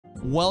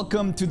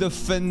Welcome to the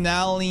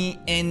finale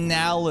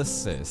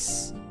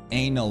analysis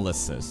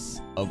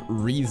of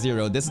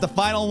ReZero. This is the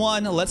final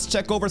one. Let's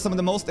check over some of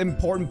the most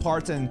important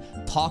parts and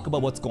talk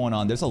about what's going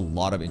on. There's a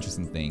lot of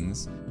interesting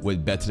things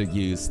with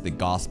Betelgeuse, the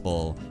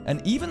gospel,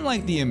 and even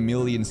like the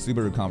Emilia and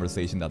Subaru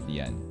conversation at the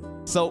end.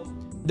 So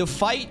the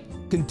fight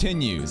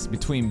continues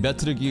between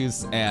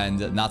Betelgeuse and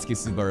Natsuki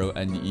Subaru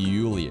and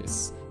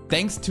Julius.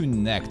 Thanks to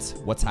Nect,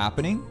 what's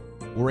happening?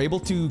 We're able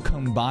to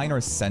combine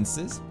our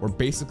senses. We're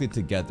basically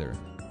together.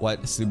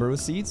 What Subaru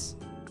sees,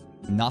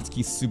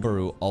 Natsuki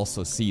Subaru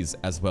also sees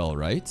as well,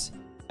 right?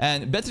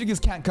 And Betelgeuse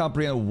can't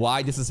comprehend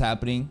why this is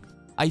happening.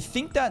 I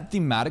think that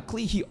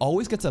thematically, he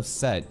always gets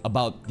upset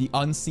about the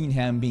unseen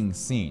hand being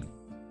seen.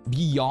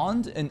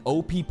 Beyond an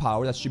OP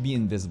power that should be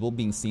invisible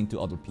being seen to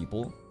other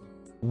people,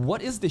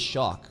 what is the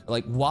shock?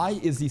 Like, why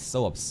is he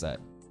so upset?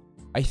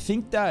 I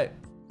think that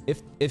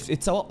if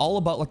it's all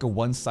about like a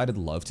one-sided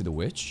love to the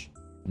witch,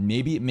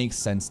 maybe it makes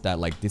sense that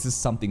like this is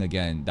something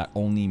again that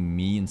only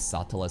me and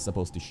Satala is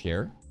supposed to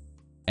share.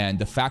 And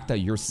the fact that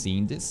you're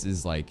seeing this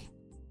is like,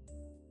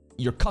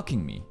 you're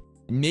cucking me.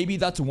 Maybe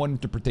that's one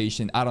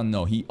interpretation. I don't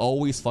know. He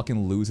always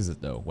fucking loses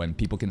it though when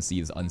people can see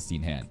his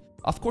unseen hand.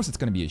 Of course it's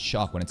gonna be a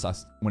shock when it's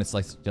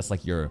like just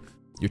like your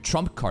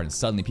trump card and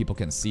suddenly people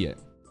can see it.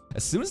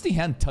 As soon as the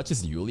hand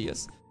touches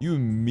Julius, you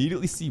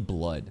immediately see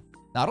blood.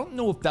 Now, I don't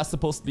know if that's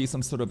supposed to be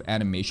some sort of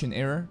animation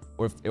error,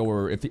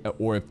 or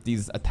if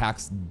these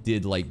attacks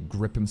did like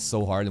grip him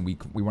so hard and we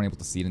weren't able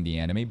to see it in the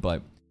anime,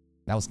 but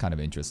that was kind of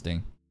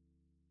interesting.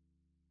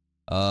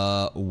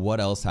 What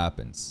else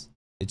happens?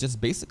 It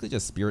just basically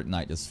just Spirit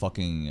Knight just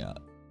fucking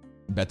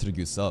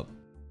Betelgeuse up.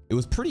 It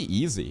was pretty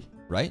easy,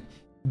 right?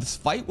 This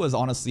fight was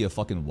honestly a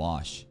fucking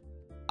wash.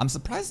 I'm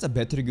surprised that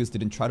Betelgeuse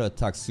didn't try to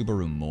attack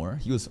Subaru more.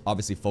 He was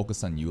obviously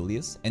focused on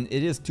Julius, and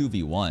it is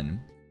 2v1,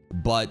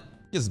 but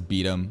just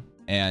beat him.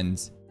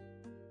 And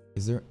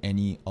is there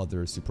any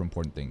other super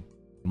important thing?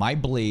 My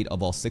blade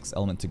of all 6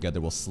 elements together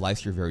will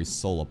slice your very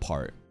soul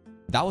apart.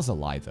 That was a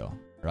lie though,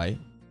 right?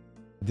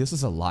 This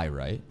was a lie,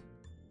 right?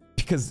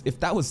 Because if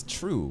that was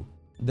true,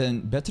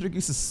 then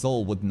Betelgeuse's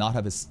soul would not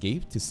have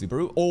escaped to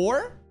Subaru,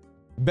 or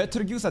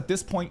Betelgeuse at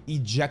this point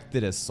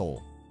ejected his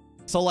soul.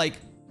 So like,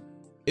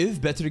 if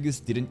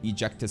Betelgeuse didn't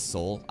eject his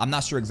soul, I'm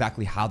not sure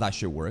exactly how that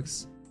shit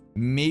works.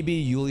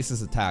 Maybe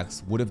Julius's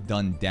attacks would have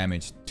done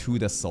damage to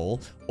the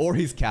soul, or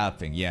he's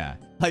capping, yeah.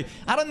 Like,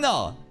 I don't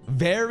know.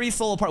 Very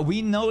soul apart.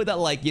 We know that,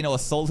 like, you know, a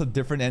soul's a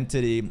different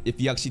entity. If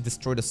you actually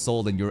destroy the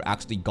soul, then you're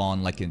actually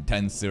gone, like in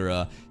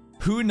Tensura.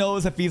 Who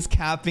knows if he's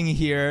capping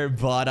here,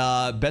 but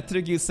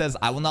Betelgeuse says,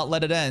 I will not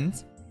let it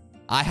end.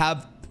 I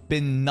have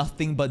been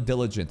nothing but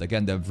diligent.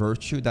 Again, the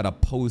virtue that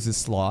opposes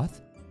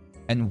sloth.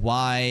 And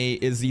why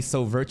is he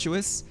so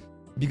virtuous?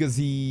 Because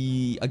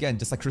he, again,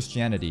 just like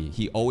Christianity,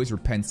 he always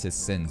repents his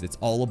sins. It's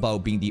all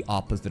about being the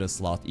opposite of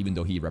sloth, even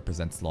though he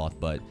represents sloth.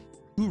 But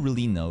who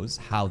really knows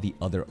how the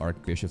other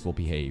archbishops will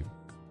behave?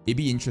 It'd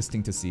be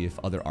interesting to see if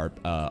other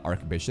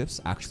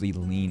archbishops actually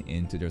lean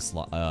into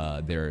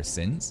their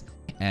sins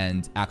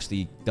and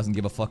actually doesn't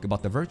give a fuck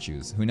about the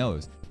virtues. Who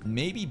knows?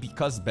 Maybe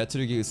because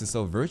Betelgeuse is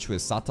so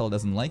virtuous, Satal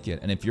doesn't like it.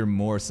 And if you're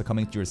more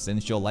succumbing to your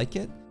sins, you'll like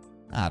it?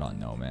 I don't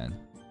know, man.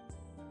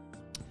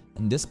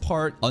 And this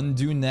part,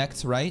 undo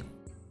Nect, right?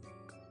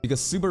 Because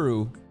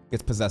Subaru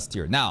gets possessed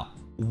here. Now,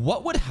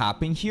 what would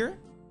happen here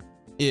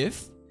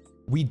if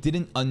we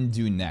didn't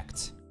undo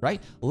Nect,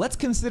 right? Let's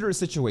consider a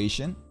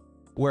situation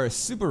where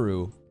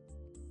Subaru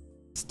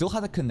still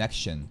had a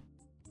connection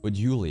with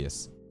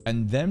Julius,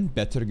 and then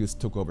Betelgeuse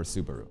took over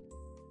Subaru.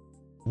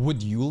 Would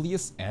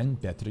Julius and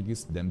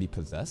Betelgeuse then be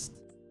possessed?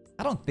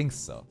 I don't think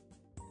so.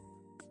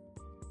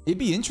 It'd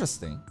be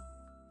interesting,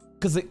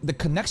 because the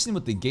connection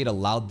with the gate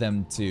allowed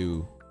them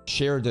to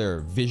share their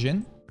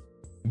vision.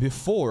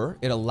 Before,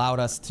 it allowed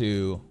us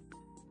to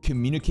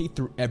communicate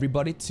through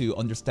everybody to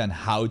understand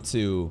how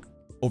to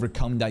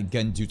overcome that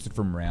genjutsu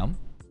from Ram.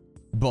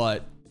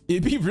 But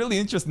it'd be really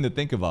interesting to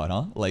think about,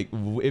 huh? Like,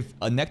 if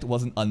a Nect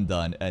wasn't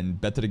undone and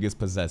Betelgeuse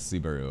possessed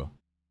Subaru,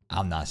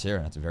 I'm not sure.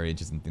 That's a very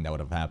interesting thing that would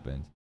have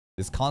happened.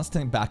 This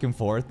constant back and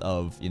forth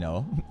of, you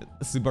know,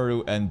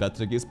 Subaru and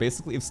Betelgeuse.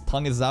 Basically, if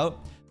tongue is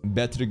out,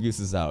 Betelgeuse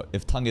is out.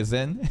 If tongue is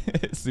in,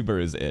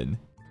 Subaru is in.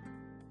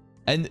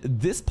 And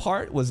this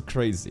part was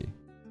crazy.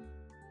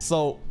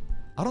 So,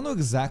 I don't know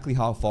exactly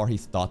how far he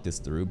thought this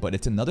through, but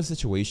it's another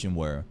situation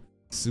where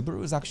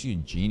Subaru is actually a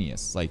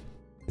genius. Like,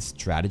 the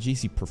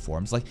strategies he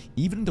performs, like,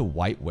 even the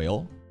White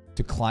Whale,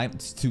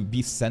 to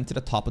be sent to the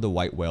top of the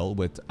White Whale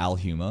with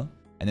Alhuma,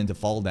 and then to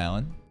fall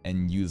down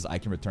and use I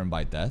Can Return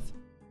by Death.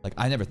 Like,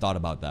 I never thought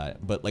about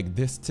that, but like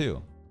this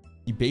too.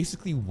 He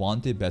basically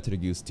wanted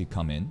Betelgeuse to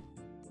come in,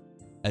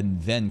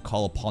 and then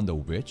call upon the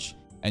witch,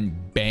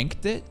 and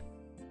banked it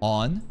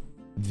on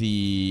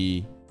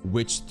the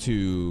witch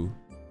to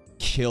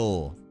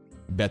kill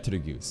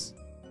Betelgeuse.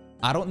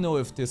 I don't know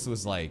if this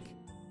was like,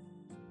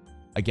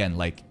 again,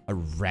 like a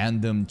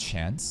random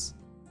chance,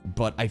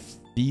 but I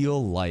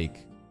feel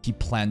like he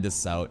planned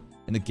this out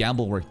and the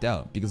gamble worked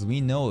out, because we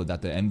know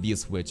that the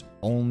envious witch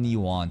only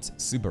wants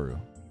Subaru.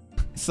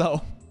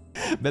 So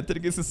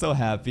Betelgeuse is so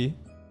happy.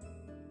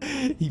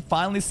 He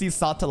finally sees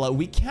Satala.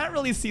 We can't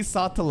really see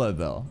Satala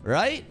though,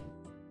 right?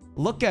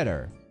 Look at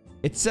her.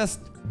 It's just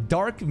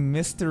dark,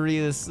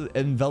 mysterious,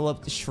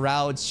 enveloped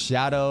shrouds,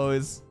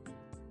 shadows.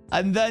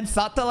 And then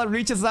Satala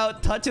reaches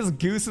out, touches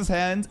Goose's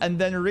hands, and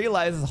then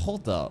realizes,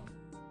 hold up.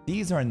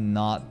 These are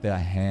not the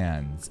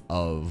hands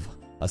of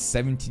a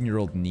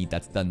 17-year-old NEET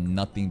that's done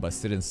nothing but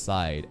sit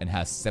inside and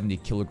has 70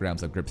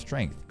 kilograms of grip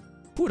strength.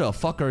 Who the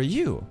fuck are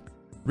you?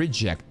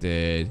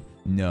 Rejected.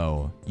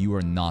 No, you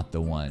are not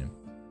the one.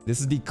 This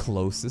is the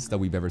closest that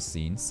we've ever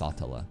seen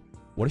Satala.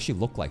 What does she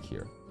look like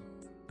here?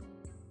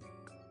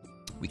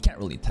 We can't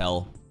really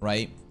tell,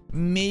 right?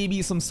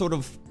 Maybe some sort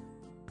of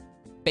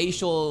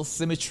facial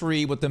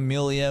symmetry with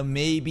Emilia.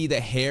 Maybe the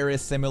hair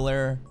is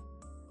similar.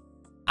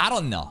 I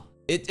don't know.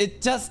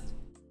 It just...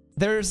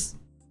 There's...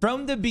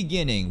 From the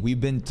beginning, we've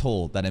been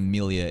told that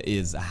Emilia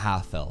is a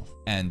half-elf.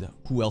 And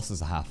who else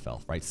is a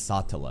half-elf, right?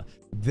 Satala.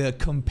 The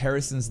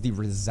comparisons, the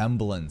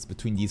resemblance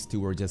between these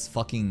two are just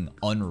fucking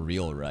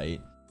unreal,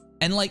 right?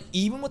 And like,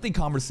 even with the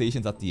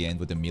conversations at the end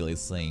with Emilia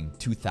saying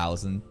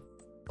 2000,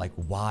 like,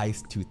 why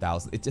is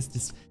 2000? It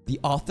just, the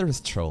author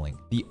is trolling.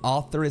 The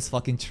author is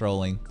fucking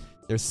trolling.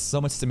 There's so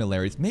much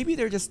similarities. Maybe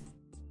they're just...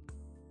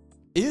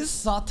 Is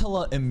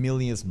Satala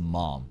Emilia's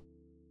mom?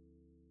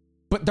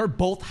 But they're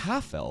both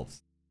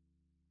half-elves.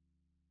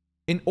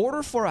 In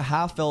order for a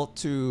half-elf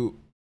to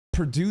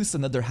produce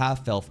another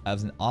half-elf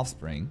as an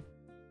offspring,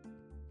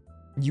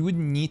 you would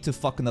need to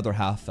fuck another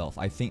half-elf.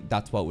 I think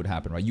that's what would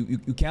happen, right? You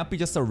can't be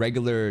just a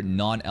regular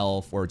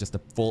non-elf or just a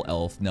full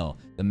elf. No,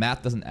 the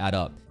math doesn't add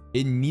up.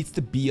 It needs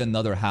to be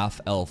another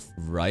half-elf,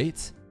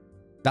 right?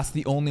 That's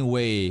the only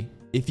way.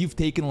 If you've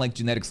taken like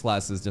genetics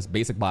classes, just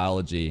basic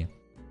biology,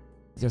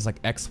 there's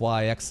like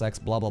XY,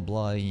 XX, blah, blah,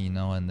 blah, you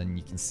know, and then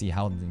you can see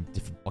how the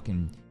different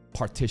fucking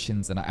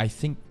partitions, and I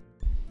think...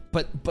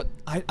 But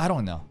I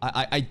don't know.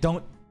 I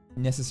don't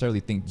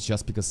necessarily think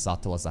just because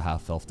Satala's a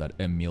half-elf that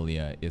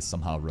Emilia is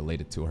somehow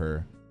related to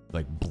her,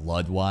 like,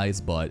 blood-wise,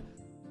 but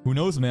who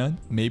knows, man?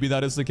 Maybe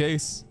that is the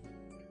case.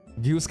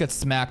 Goose gets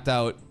smacked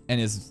out,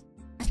 and his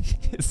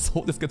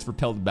soul just gets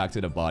propelled back to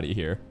the body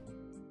here.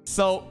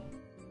 So,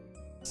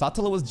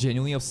 Satala was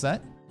genuinely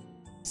upset.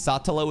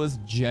 Satala was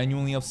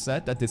genuinely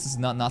upset that this is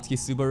not Natsuki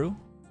Subaru.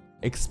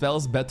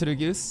 Expels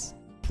Betelgeuse.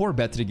 Poor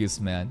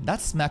Betelgeuse, man.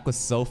 That smack was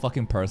so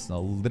fucking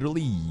personal.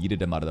 Literally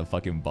yeeted him out of the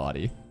fucking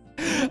body.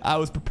 I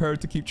was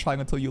prepared to keep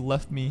trying until you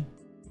left me,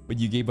 but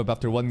you gave up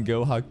after one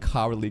go. How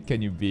cowardly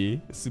can you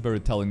be?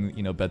 Subaru telling,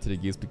 you know,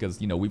 Betelgeuse,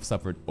 because, you know, we've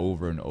suffered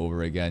over and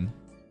over again.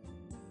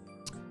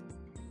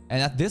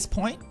 And at this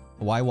point,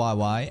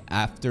 why?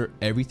 After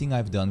everything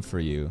I've done for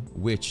you,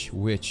 which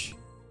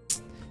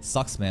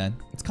sucks, man.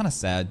 It's kind of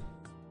sad.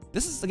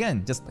 This is,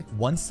 again, just like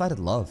one-sided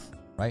love,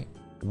 right?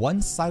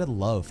 One-sided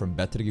love from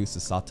Betelgeuse to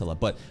Satala,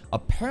 but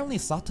apparently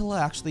Satala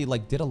actually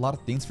like did a lot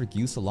of things for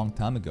Goose a long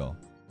time ago.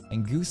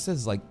 And Goose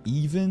says, like,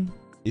 even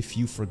if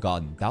you've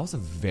forgotten, that was a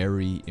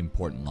very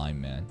important line,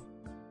 man.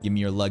 Give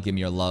me your love, give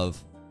me your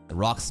love. The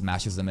rock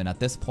smashes him, and at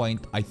this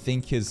point, I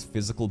think his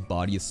physical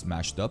body is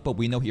smashed up, but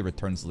we know he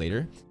returns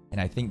later, and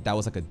I think that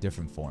was like a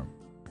different form.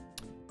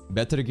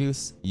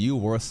 Betelgeuse, you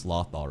were a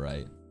sloth,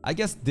 alright. I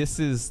guess this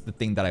is the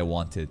thing that I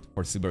wanted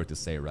for Subaru to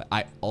say, right?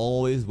 I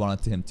always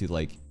wanted him to,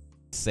 like,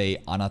 say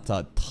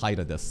Anata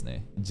taira desu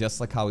ne, just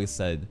like how he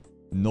said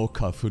no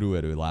ka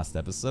furueru last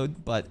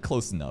episode, but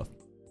close enough.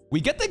 We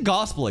get the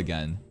gospel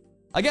again.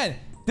 Again,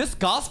 this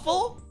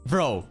gospel,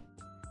 bro.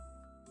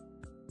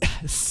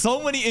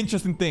 So many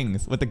interesting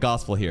things with the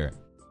gospel here.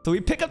 So we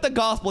pick up the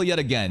gospel yet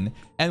again,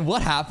 and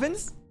what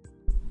happens?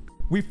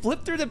 We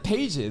flip through the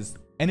pages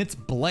and it's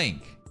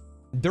blank.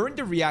 During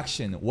the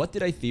reaction, what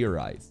did I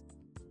theorize?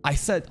 I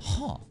said,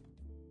 huh,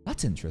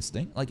 that's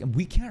interesting. Like,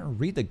 we can't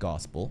read the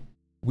gospel.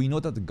 We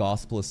know that the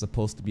gospel is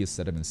supposed to be a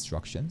set of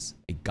instructions,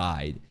 a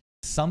guide,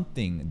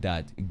 something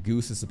that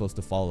Goose is supposed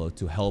to follow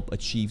to help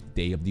achieve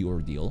the day of the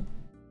ordeal,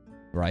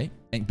 right?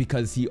 And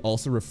because he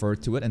also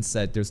referred to it and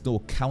said there's no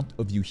account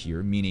of you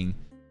here, meaning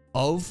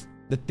of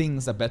the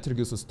things that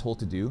Betelgeuse was told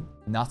to do,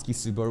 Natsuki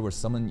Subaru, where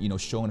someone, you know,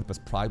 showing up as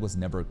pride was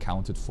never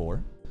accounted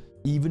for,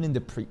 even in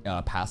the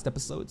past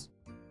episodes.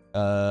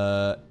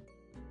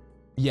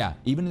 Yeah,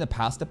 even in the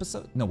past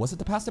episode. No, was it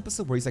the past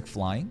episode where he's like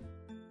flying?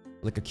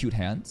 Like a cute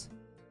hand?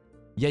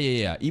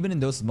 Yeah. Even in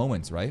those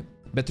moments, right?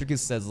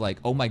 Betelgeuse says like,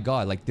 oh my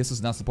god, like this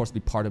is not supposed to be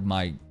part of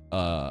my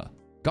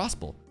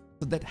gospel.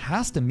 So that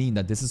has to mean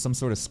that this is some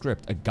sort of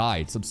script, a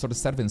guide, some sort of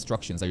set of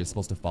instructions that you're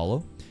supposed to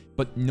follow.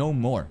 But no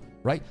more,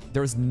 right?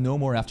 There's no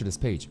more after this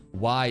page.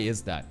 Why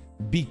is that?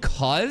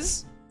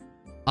 Because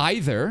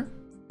either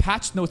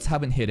patch notes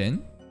haven't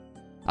hidden.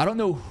 I don't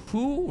know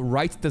who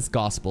writes this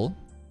gospel.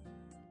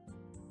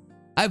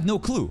 I have no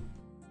clue.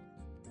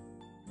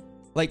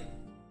 Like,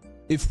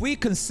 if we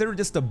consider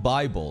this the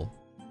Bible,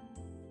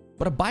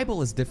 but a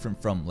Bible is different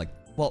from, like,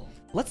 well,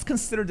 let's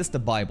consider this the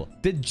Bible.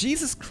 Did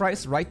Jesus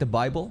Christ write the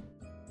Bible?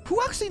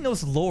 Who actually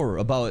knows lore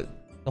about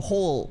the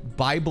whole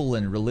Bible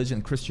and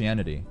religion,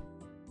 Christianity?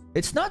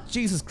 It's not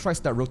Jesus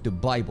Christ that wrote the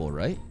Bible,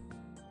 right?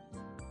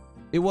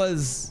 It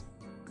was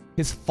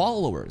his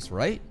followers,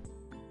 right?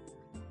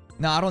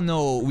 Now, I don't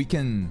know, we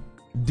can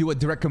do a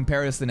direct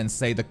comparison and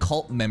say the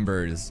cult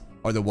members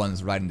are the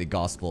ones writing the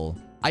gospel.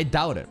 I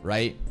doubt it,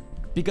 right?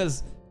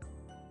 Because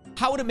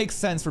how would it make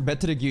sense for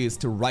Betelgeuse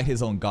to write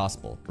his own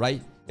gospel,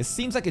 right? It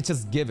seems like it's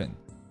just given.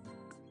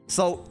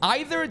 So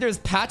either there's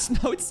patch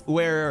notes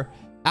where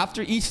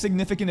after each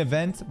significant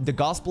event, the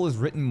gospel is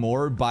written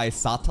more by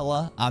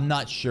Satala, I'm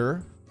not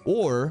sure,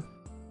 or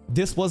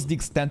this was the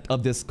extent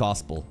of this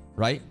gospel,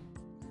 right?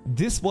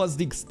 This was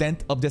the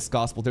extent of this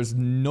gospel. There's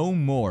no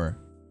more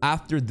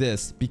after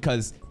this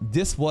because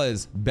this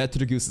was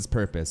Betelgeuse's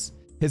purpose.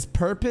 His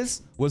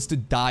purpose was to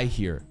die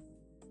here.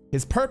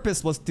 His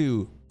purpose was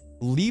to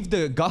leave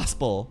the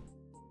gospel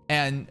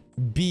and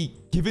be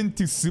given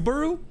to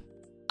Subaru?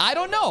 I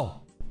don't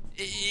know.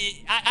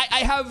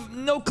 I have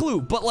no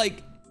clue, but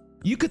like,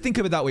 you could think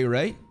of it that way,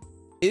 right?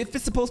 If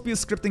it's supposed to be a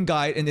scripting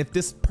guide and if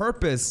this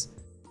purpose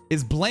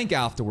is blank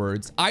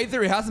afterwards,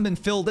 either it hasn't been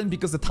filled in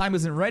because the time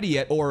isn't ready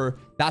yet, or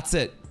that's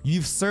it.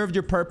 You've served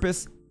your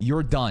purpose,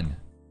 you're done.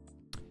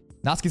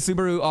 Natsuki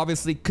Subaru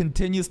obviously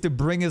continues to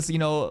bring us, you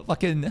know,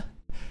 fucking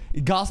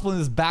gospel in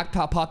his back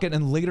pocket,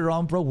 and later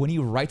on, bro, when he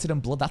writes it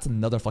in blood, that's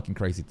another fucking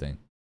crazy thing.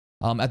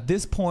 At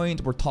this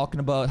point, we're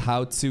talking about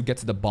how to get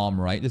to the bomb,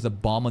 right? There's a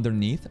bomb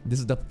underneath. This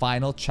is the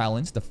final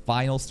challenge, the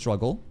final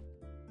struggle.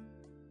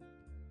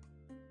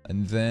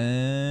 And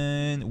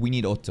then we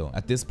need Otto.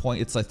 At this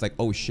point, it's like,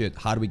 oh shit,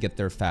 how do we get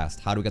there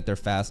fast? How do we get there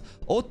fast?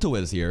 Otto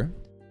is here.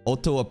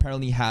 Otto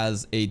apparently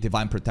has a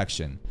divine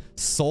protection.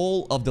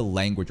 Soul of the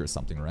language or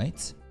something,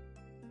 right?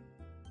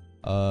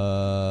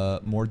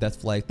 More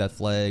death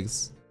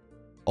flags.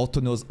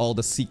 Otto knows all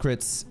the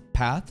secrets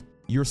path.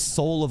 Your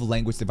soul of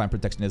language divine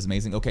protection is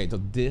amazing. Okay,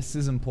 so this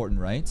is important,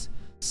 right?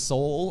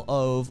 Soul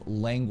of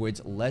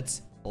language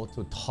lets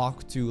Otto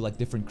talk to like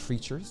different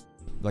creatures,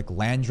 like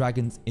land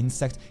dragons,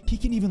 insects. He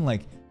can even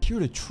like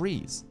hear the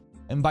trees.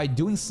 And by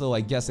doing so,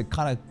 I guess it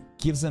kind of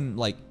gives him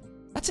like,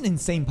 that's an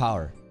insane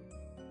power.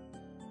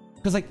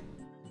 Because like,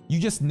 you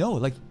just know,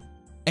 like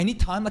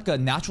anytime like a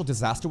natural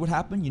disaster would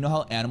happen, you know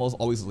how animals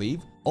always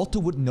leave? Otto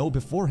would know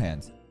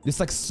beforehand.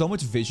 There's like so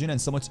much vision and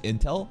so much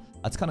intel.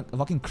 That's kind of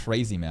fucking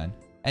crazy, man.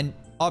 And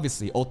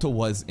obviously, Otto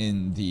was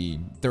in the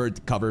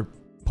third cover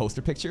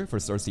poster picture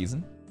for third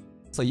season.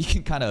 So you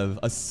can kind of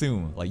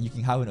assume, like you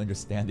can have an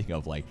understanding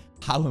of like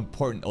how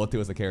important Otto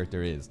as a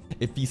character is.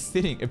 If he's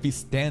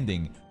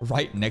standing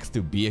right next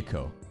to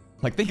Byakuya.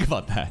 Like think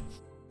about that.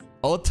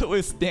 Otto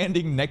is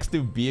standing next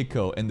to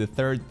Byakuya in the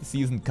third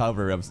season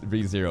cover of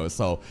ReZero.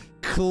 So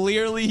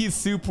clearly he's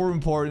super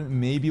important.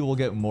 Maybe we'll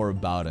get more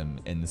about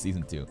him in the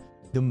season 2.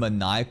 The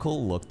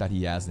maniacal look that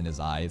he has in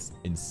his eyes,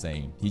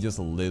 insane. He just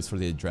lives for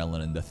the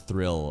adrenaline and the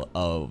thrill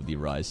of the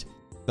rush.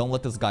 Don't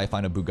let this guy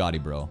find a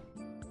Bugatti, bro.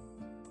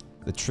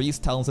 The trees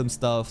tells him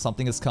stuff,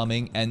 something is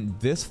coming, and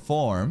this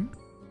form...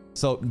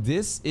 So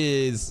this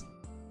is...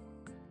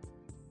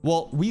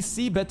 Well, we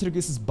see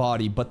Betelgeuse's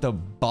body, but the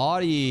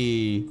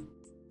body...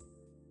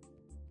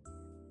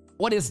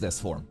 What is this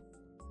form?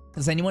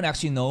 Does anyone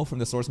actually know from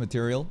the source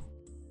material?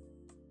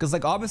 Because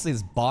like obviously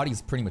his body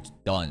is pretty much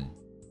done.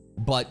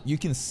 But you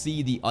can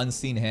see the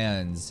unseen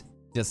hands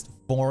just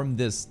form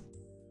this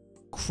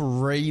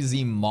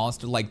crazy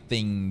monster-like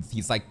thing.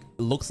 He's like,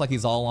 looks like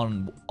he's all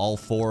on all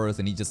fours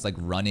and he's just like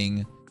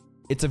running.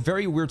 It's a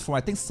very weird form.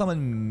 I think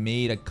someone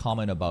made a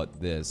comment about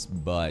this,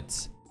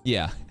 but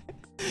yeah.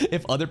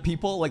 If other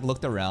people like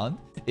looked around,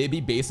 it'd be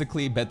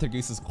basically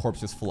Betelgeuse's corpse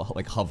just full of,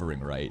 like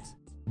hovering, right?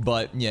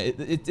 But yeah,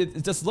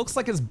 it just looks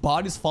like his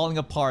body's falling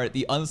apart.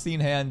 The unseen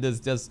hand is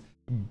just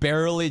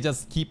barely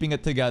just keeping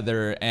it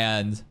together,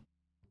 and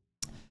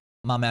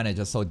my man is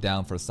just so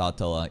down for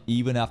Satala,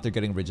 even after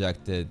getting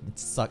rejected.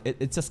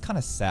 It's just kind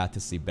of sad to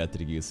see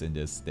Betelgeuse in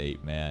this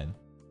state, man.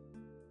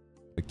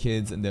 The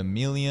kids and the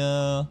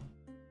Amelia.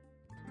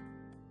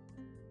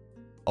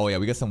 Oh yeah,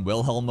 we got some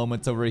Wilhelm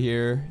moments over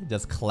here.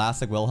 Just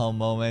classic Wilhelm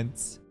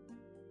moments.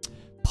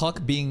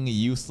 Puck being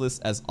useless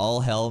as all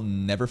hell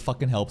never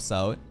fucking helps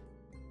out.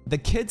 The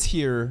kids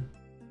here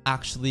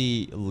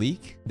actually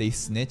leak. They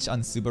snitch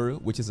on Subaru,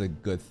 which is a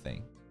good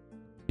thing.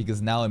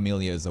 Because now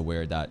Amelia is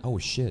aware that, oh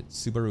shit,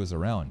 Subaru is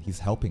around. He's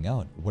helping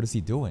out. What is he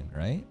doing,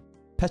 right?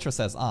 Petra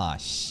says, ah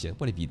shit,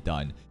 what have you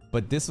done?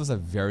 But this was a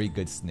very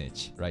good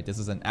snitch, right? This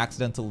is an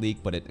accidental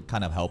leak, but it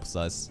kind of helps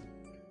us.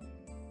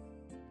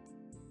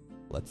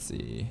 Let's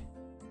see.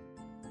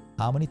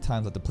 How many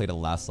times I have to play the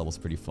last level is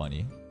pretty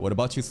funny. What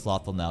about you,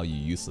 Slothful, now, you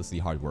uselessly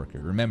hard worker?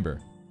 Remember,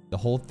 the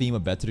whole theme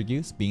of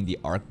Betelgeuse being the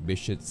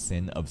Archbishop's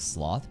sin of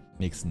sloth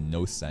makes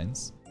no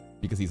sense.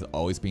 Because he's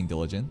always being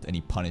diligent and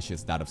he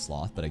punishes that of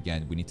sloth. But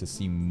again, we need to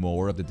see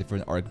more of the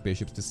different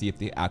archbishops to see if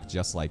they act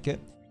just like it.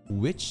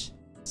 Which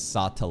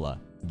Satala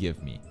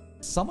give me?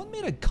 Someone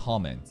made a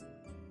comment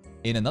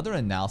in another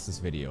analysis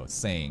video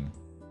saying,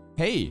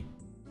 hey,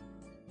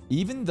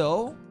 even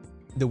though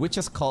the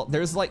witch's cult,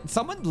 there's like,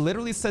 someone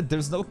literally said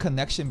there's no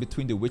connection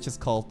between the witch's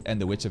cult and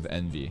the Witch of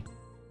Envy.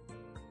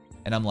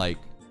 And I'm like,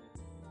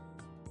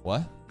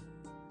 what?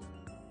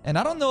 And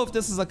I don't know if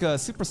this is like a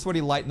super sweaty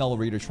light novel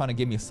reader trying to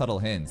give me subtle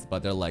hints,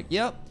 but they're like,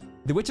 yep,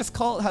 The Witch's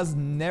Cult has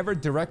never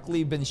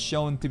directly been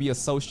shown to be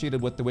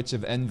associated with the Witch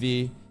of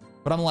Envy.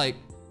 But I'm like,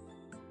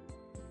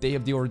 Day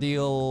of the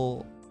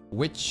Ordeal,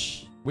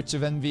 Witch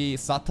of Envy,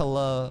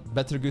 Satala.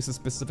 Betelgeuse is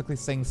specifically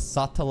saying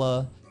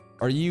Satala.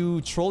 Are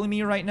you trolling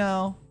me right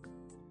now?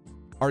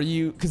 Are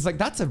you... Because like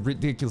that's a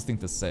ridiculous thing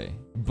to say.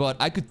 But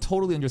I could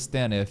totally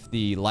understand if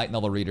the light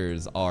novel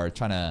readers are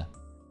trying to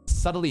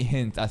subtly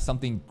hint at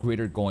something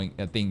greater going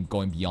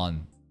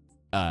beyond...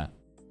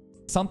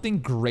 something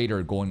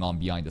greater going on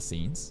behind the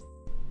scenes.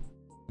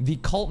 The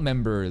cult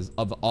members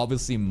have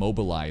obviously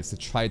mobilized to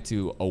try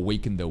to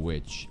awaken the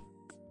witch.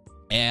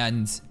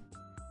 And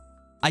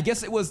I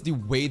guess it was the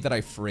way that I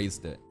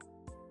phrased it.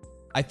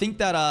 I think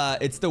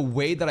that it's the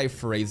way that I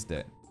phrased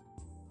it.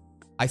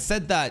 I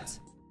said that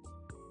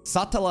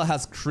Satala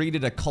has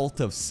created a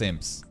cult of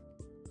simps.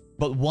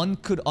 But one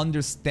could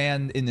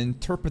understand and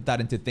interpret that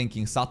into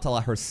thinking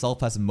Satala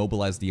herself has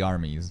mobilized the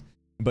armies.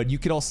 But you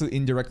could also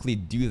indirectly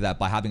do that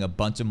by having a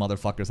bunch of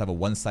motherfuckers have a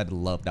one-sided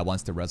love that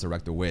wants to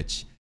resurrect a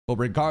witch. But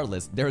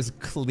regardless, there's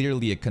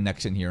clearly a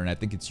connection here, and I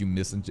think it's you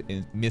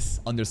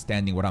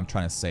misunderstanding what I'm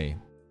trying to say.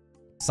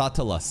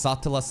 Satala,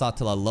 Satala,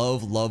 Satala,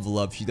 love, love,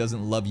 love. She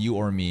doesn't love you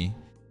or me.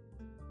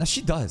 Now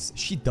she does.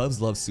 She does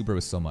love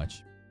Subaru so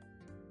much.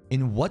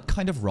 In what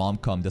kind of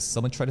rom-com does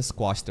someone try to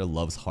squash their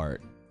love's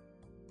heart?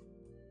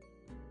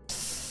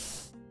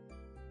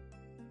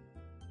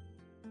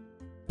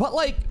 But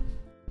like...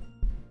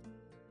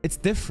 it's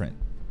different.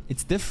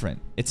 It's different.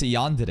 It's a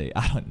yandere.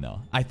 I don't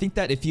know. I think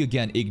that if you,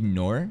 again,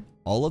 ignore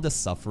all of the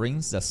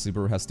sufferings that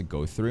Subaru has to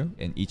go through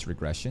in each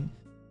regression,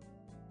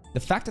 the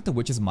fact that the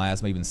Witch's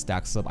miasma even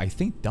stacks up, I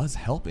think does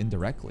help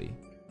indirectly.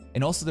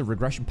 And also the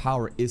regression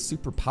power is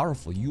super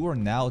powerful. You are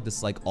now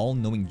this like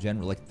all-knowing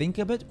general. Like think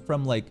of it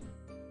from like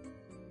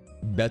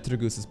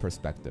Betelgeuse's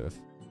perspective.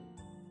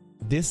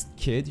 This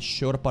kid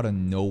showed up out of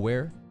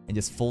nowhere and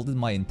just folded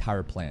my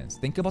entire plans.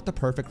 Think about the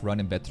perfect run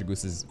in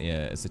Betelgeuse's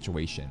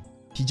situation.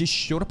 He just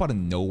showed up out of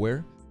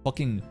nowhere,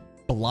 fucking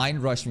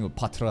blind rushed me with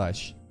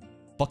Patrash,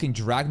 fucking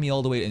dragged me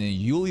all the way, and then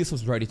Julius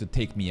was ready to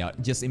take me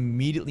out. Just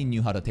immediately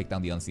knew how to take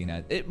down the Unseen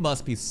Hand. It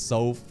must be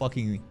so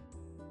fucking...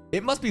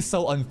 it must be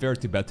so unfair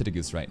to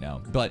Betelgeuse right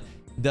now. But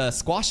the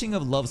squashing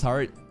of Love's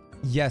Heart,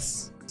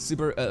 yes,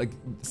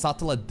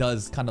 Satala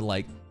does kind of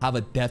like have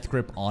a death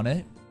grip on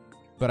it.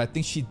 But I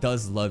think she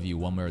does love you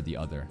one way or the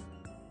other.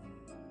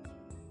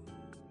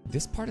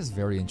 This part is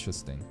very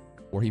interesting.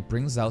 Where he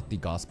brings out the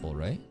gospel,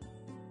 right?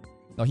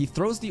 Now he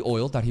throws the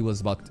oil that he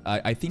was about...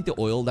 I think the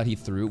oil that he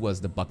threw was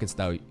the buckets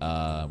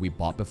that we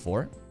bought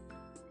before.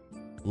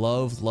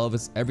 Love, love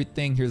is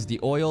everything. Here's the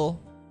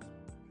oil.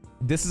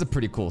 This is a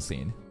pretty cool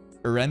scene.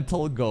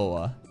 Rental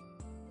Goa.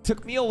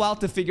 Took me a while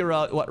to figure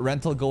out what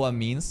Rental Goa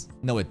means.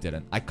 No, it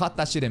didn't. I caught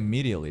that shit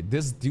immediately.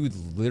 This dude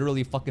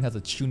literally fucking has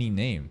a chuny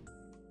name.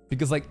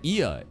 Because like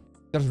Ia,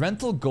 the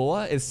Rental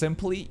Goa is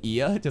simply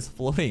Ia just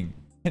floating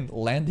and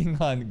landing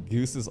on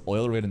Goose's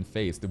oil-ridden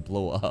face to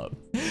blow up.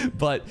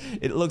 But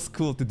it looks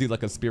cool to do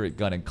like a spirit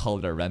gun and call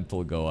it a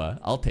Rental Goa.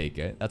 I'll take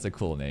it. That's a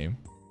cool name.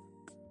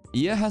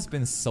 Ia has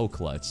been so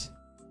clutch.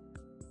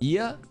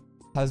 Ia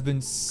has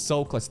been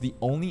so clutch. The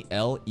only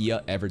L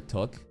Ia ever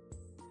took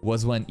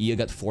was when Ia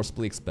got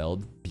forcibly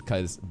expelled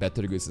because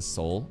Betelgeuse's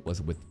soul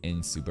was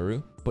within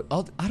Subaru. But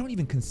I don't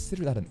even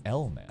consider that an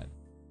L, man.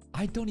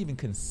 I don't even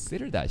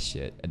consider that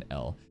shit an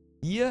L.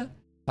 Ia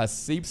has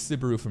saved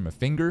Subaru from a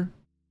finger.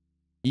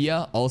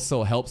 Ia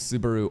also helped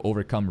Subaru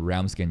overcome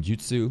Ram's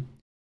Genjutsu.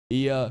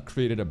 Ia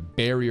created a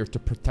barrier to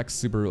protect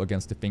Subaru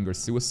against the finger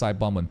suicide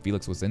bomb when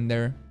Felix was in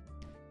there.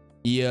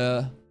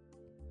 Ia,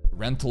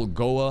 Rental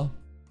Goa.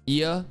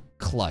 Ia,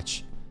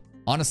 clutch.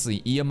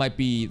 Honestly, Ia might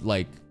be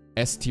like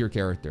S tier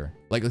character.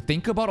 Like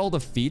think about all the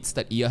feats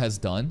that Ia has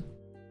done.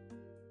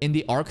 In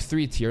the Arc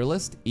 3 tier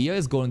list, Ia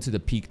is going to the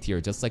peak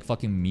tier, just like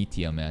fucking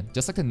Metia, man.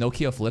 Just like the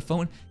Nokia flip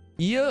phone.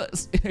 Ia,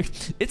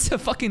 it's a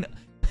fucking...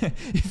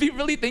 if you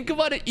really think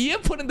about it, Ia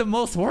put in the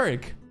most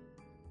work.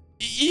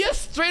 Ia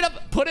straight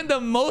up put in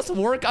the most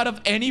work out of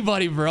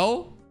anybody,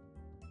 bro.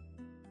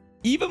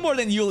 Even more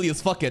than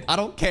Julius, fuck it. I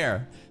don't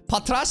care.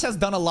 Patrash has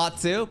done a lot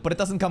too, but it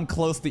doesn't come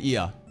close to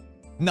Ia.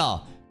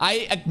 No,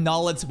 I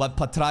acknowledge what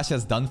Patrash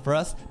has done for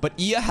us, but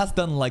Ia has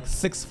done like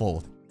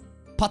sixfold.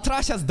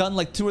 Patrash has done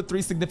like 2 or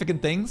 3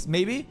 significant things,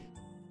 maybe.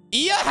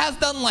 Ia has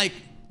done like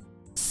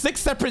 6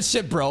 separate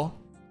shit, bro.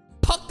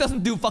 Puck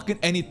doesn't do fucking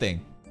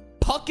anything.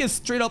 Puck is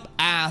straight up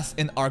ass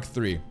in Arc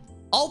 3.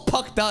 All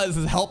Puck does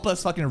is help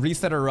us fucking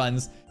reset our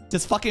runs.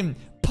 Just fucking...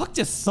 Puck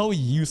just so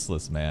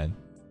useless, man.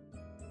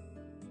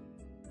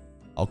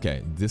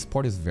 Okay, this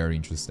part is very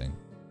interesting.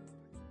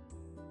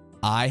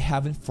 I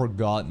haven't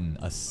forgotten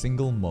a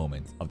single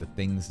moment of the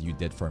things you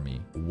did for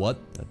me. What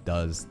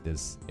does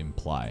this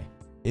imply?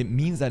 It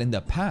means that in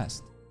the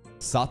past,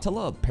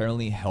 Satala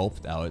apparently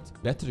helped out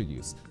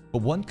Betelgeuse.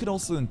 But one could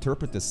also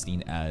interpret this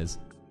scene as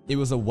it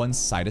was a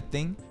one-sided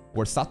thing,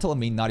 where Satala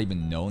may not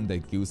even known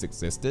that Goose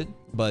existed,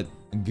 but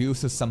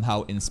Goose is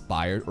somehow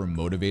inspired or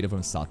motivated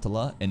from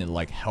Satala, and it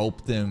like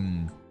helped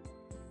him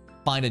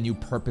find a new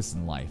purpose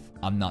in life.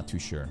 I'm not too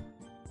sure.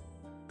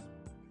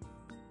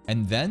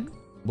 And then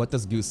what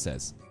does Goose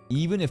says?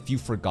 Even if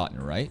you've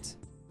forgotten, right?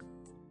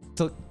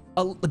 So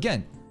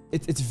again,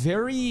 it's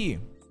very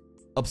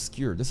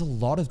obscure. There's a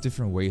lot of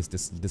different ways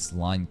this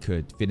line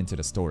could fit into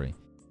the story.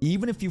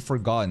 Even if you've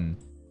forgotten,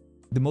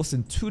 the most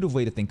intuitive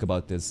way to think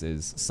about this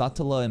is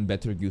Satala and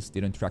Betelgeuse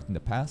did interact in the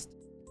past.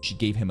 She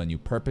gave him a new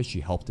purpose.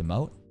 She helped him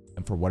out.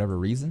 And for whatever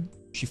reason,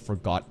 she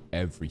forgot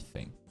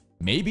everything.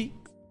 Maybe.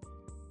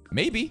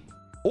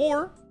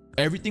 Or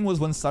everything was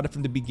one-sided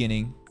from the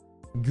beginning.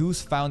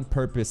 Goose found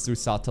purpose through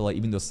Satala,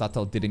 even though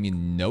Satala didn't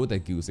even know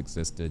that Goose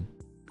existed.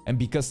 And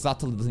because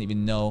Satala doesn't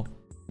even know,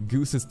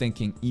 Goose is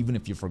thinking, even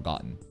if you've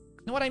forgotten.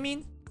 You know what I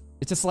mean?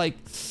 It's just like,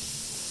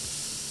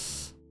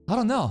 I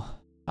don't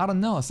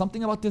know.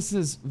 Something about this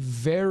is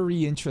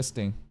very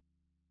interesting.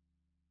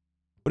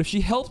 But if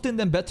she helped him,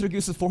 then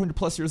Betelgeuse is 400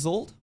 plus years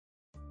old?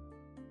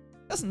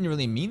 Doesn't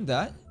really mean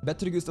that.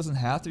 Betelgeuse doesn't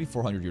have to be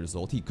 400 years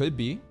old. He could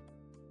be.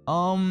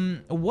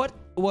 What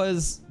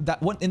was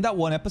that one in that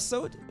one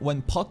episode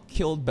when Puck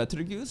killed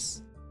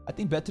Betelgeuse? I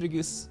think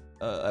Betelgeuse,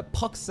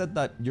 Puck said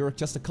that you're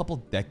just a couple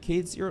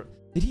decades.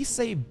 Did he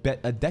say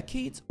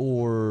decades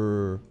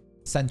or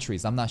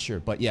centuries? I'm not sure,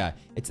 but yeah,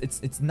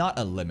 it's not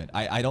a limit.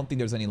 I don't think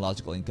there's any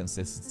logical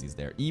inconsistencies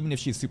there. Even if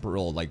she's super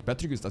old, like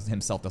Betelgeuse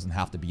himself doesn't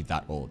have to be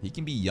that old. He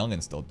can be young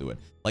and still do it.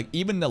 Like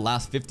even the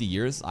last 50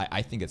 years,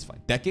 I think it's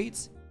fine.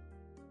 Decades?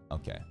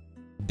 Okay,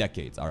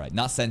 decades. All right,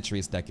 not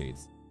centuries,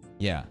 decades.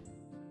 Yeah.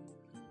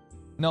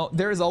 No,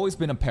 there has always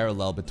been a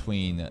parallel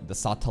between the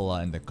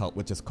Satala and the cult,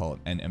 which is called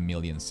an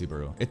Amelia and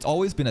Subaru. It's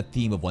always been a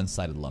theme of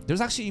one-sided love.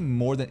 There's actually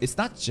more than, it's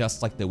not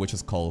just like the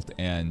Witch's Cult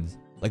and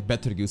like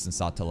Betelgeuse and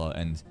Satala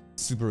and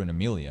Subaru and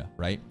Amelia,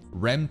 right?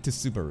 Rem to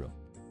Subaru.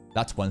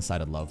 That's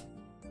one-sided love,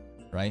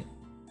 right?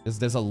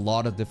 There's a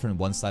lot of different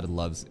one-sided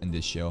loves in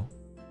this show.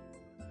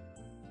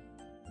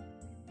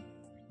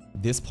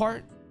 This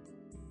part?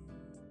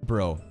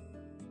 Bro,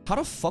 how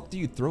the fuck do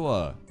you throw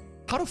a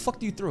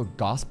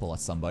gospel at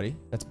somebody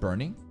that's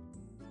burning?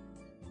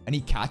 And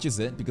he catches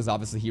it because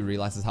obviously he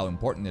realizes how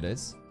important it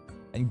is.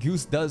 And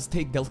Goose does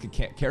take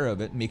delicate care of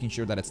it, making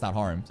sure that it's not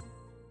harmed.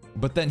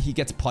 But then he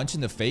gets punched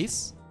in the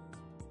face.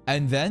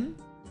 And then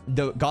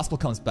the gospel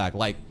comes back.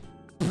 Like,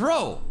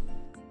 bro,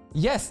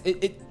 yes,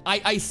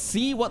 I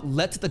see what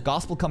led to the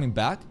gospel coming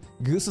back.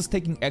 Goose is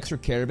taking extra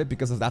care of it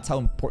because that's how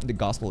important the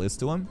gospel is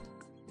to him.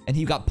 And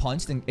he got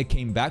punched and it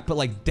came back. But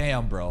like,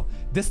 damn, bro,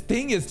 this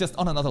thing is just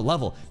on another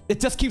level.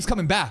 It just keeps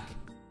coming back.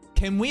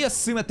 Can we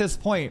assume at this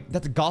point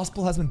that the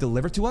gospel has been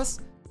delivered to us?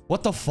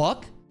 What the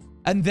fuck?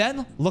 And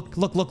then, look.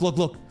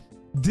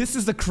 This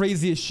is the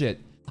craziest shit.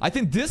 I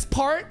think this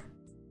part,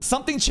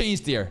 something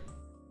changed here.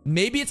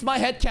 Maybe it's my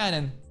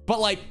headcanon, but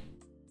like,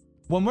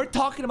 when we're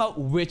talking about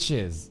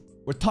witches,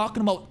 we're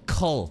talking about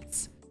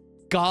cults,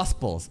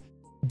 gospels.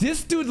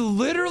 This dude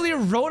literally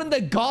wrote in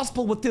the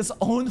gospel with his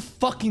own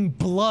fucking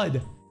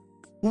blood.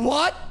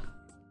 What?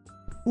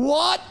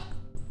 What?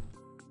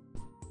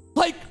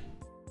 Like,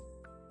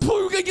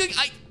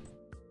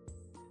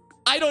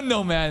 I don't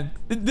know, man.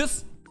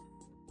 This,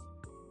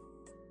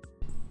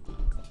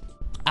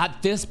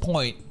 at this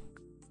point,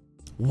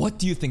 what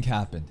do you think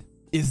happened?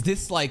 Is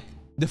this like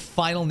the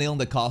final nail in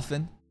the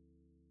coffin?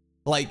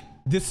 Like,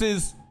 this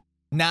is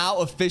now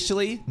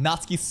officially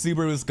Natsuki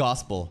Subaru's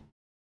gospel.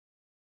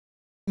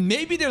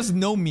 Maybe there's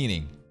no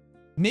meaning.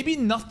 Maybe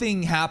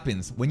nothing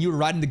happens when you're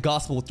writing the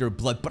gospel with your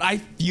blood, but I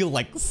feel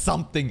like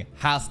something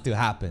has to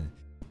happen.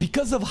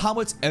 Because of how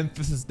much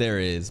emphasis there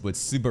is with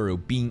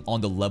Subaru being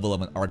on the level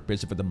of an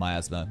archbishop of the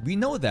miasma. We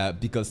know that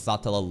because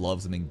Satala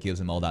loves him and gives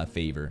him all that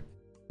favor.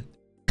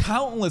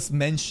 Countless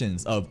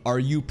mentions of "Are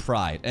you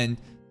Pride?" and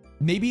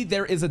maybe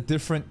there is a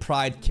different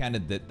Pride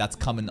candidate that's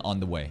coming on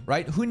the way,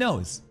 right? Who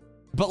knows?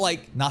 But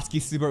like, Natsuki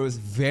Subaru is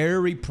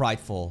very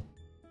prideful,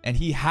 and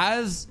he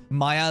has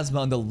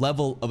miasma on the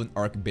level of an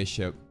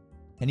archbishop,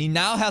 and he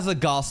now has a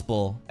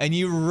gospel, and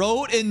he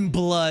wrote in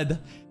blood.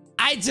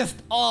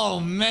 Oh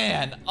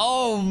man,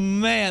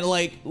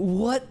 like,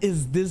 what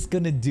is this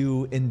gonna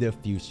do in the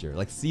future?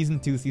 Like season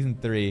 2, season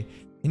 3,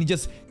 and he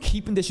just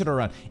keeping this shit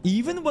around.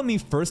 Even when we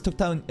first took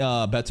down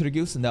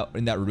Betelgeuse in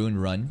that ruin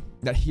run,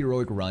 that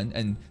heroic run,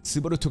 and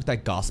Subaru took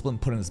that gospel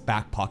and put it in his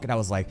back pocket, I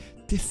was like,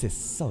 this is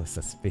so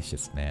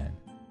suspicious, man.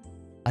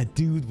 A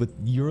dude with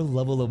your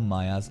level of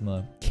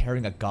miasma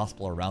carrying a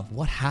gospel around.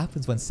 What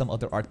happens when some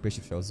other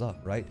archbishop shows up,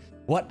 right?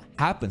 What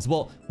happens?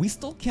 Well, we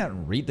still can't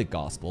read the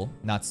gospel.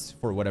 Not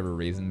for whatever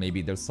reason.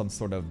 Maybe there's some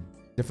sort of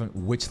different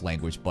witch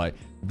language. But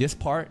this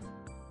part,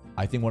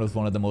 I think was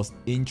one of the most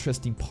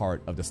interesting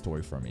part of the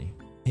story for me.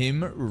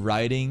 Him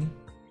writing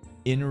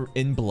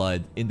in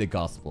blood in the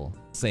gospel,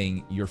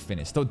 saying you're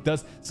finished.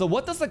 So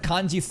what does the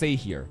kanji say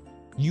here?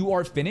 You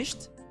are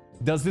finished?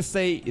 Does this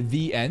say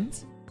the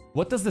end?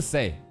 What does this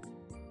say?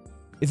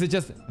 Is it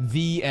just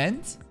the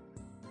end?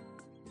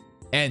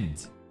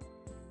 End.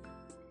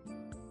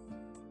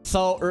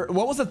 So,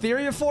 what was the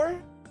theory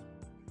before?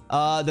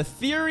 The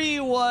theory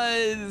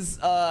was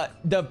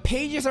the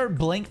pages are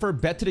blank for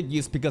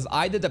Betelgeuse because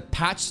either the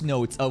patch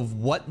notes of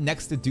what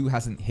next to do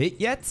hasn't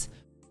hit yet,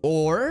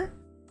 or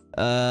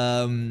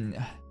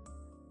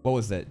what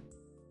was it?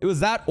 It was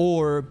that,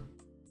 or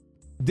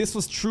This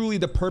was truly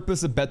the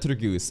purpose of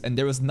Betelgeuse, and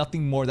there was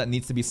nothing more that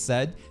needs to be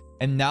said.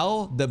 And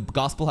now the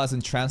gospel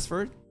hasn't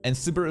transferred, and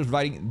Subaru is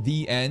writing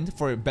the end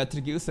for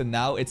Betelgeuse, and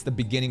now it's the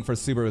beginning for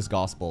Subaru's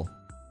gospel.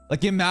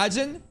 Like,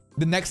 imagine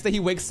the next day he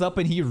wakes up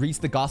and he reads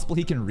the gospel,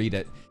 he can read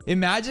it.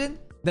 Imagine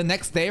the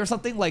next day or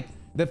something, like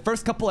the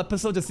first couple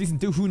episodes of season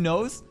 2, who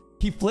knows?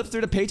 He flips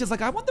through the pages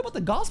like, I wonder what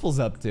the gospel's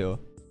up to.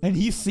 And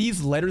he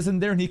sees letters in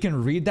there and he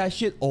can read that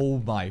shit. Oh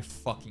my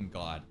fucking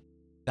god.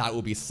 That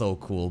would be so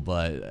cool,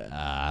 but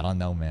I don't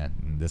know, man.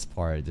 This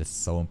part is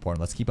so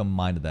important. Let's keep in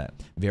mind of that.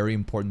 Very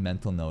important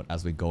mental note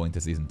as we go into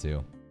season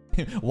 2.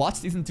 Watch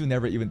season 2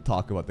 never even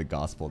talk about the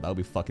gospel. That would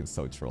be fucking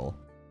so troll.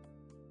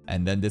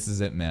 And then this is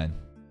it, man.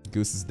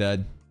 Goose is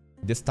dead.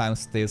 This time,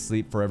 stay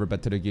asleep forever,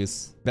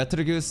 Betelgeuse.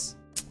 Betelgeuse,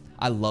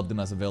 I loved him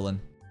as a villain.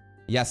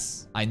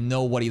 Yes, I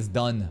know what he's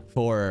done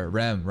for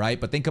Rem, right?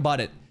 But think about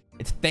it.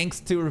 It's thanks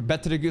to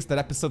Betelgeuse that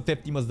episode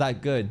 15 was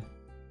that good.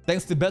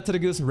 Thanks to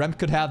Betelgeuse, Rem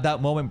could have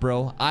that moment,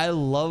 bro. I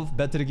love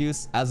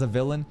Betelgeuse as a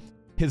villain.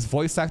 His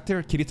voice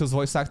actor, Kirito's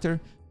voice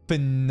actor,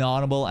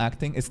 phenomenal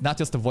acting. It's not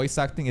just the voice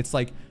acting, it's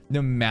like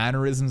the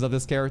mannerisms of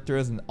his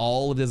characters and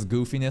all of this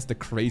goofiness, the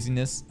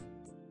craziness.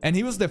 And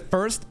he was the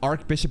first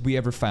Archbishop we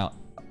ever found,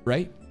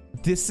 right?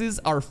 This is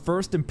our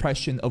first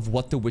impression of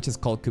what the Witch's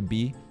Cult could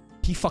be.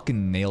 He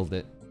fucking nailed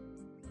it.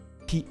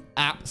 He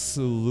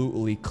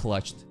absolutely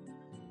clutched.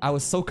 I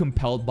was so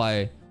compelled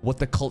by what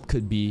the cult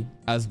could be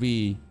as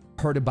we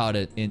heard about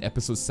it in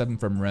episode 7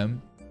 from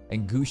Rem.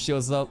 And Goose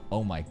shows up.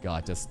 Oh my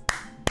god, just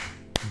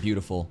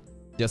beautiful.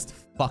 Just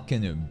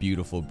fucking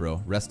beautiful,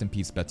 bro. Rest in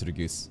peace,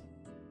 Betelgeuse.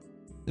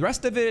 The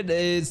rest of it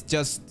is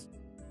just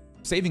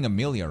saving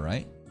Amelia,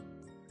 right?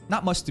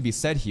 Not much to be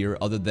said here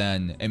other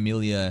than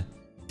Amelia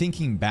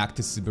thinking back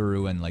to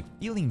Subaru and like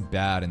feeling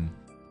bad and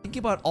thinking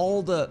about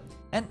all the...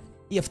 And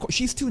yeah, of course,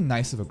 she's too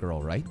nice of a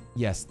girl, right?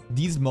 Yes,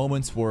 these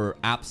moments were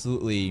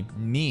absolutely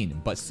mean,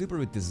 but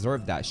Subaru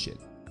deserved that shit.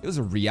 It was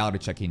a reality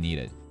check he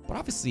needed. But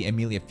obviously,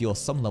 Amelia feels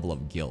some level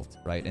of guilt,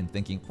 right? And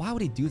thinking, why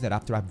would he do that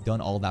after I've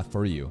done all that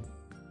for you?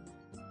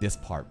 This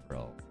part,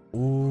 bro.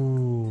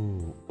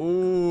 Ooh.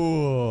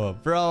 Ooh,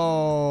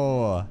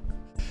 bro.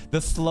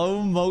 The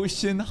slow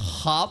motion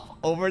hop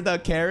over the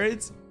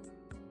carriage.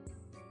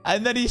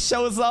 And then he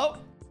shows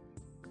up.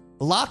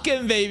 Lock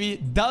in, baby.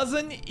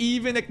 Doesn't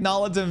even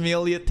acknowledge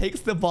Amelia. Takes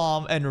the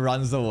bomb and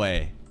runs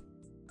away.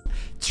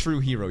 True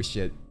hero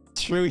shit.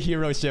 True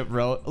hero shit,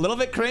 bro. A little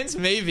bit cringe?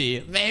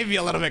 Maybe. Maybe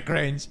a little bit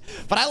cringe.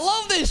 But I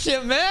love this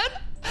shit, man.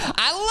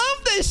 I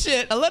love this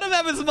shit. I let him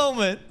have his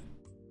moment.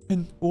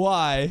 And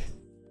why?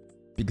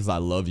 Because I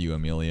love you,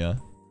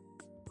 Amelia.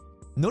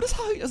 Notice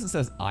how he doesn't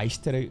say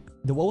aishiteru.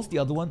 What was the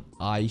other one?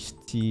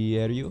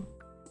 Aishiteru?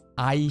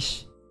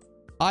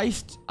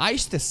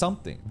 Aishite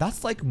something.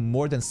 That's like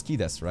more than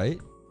skides, right?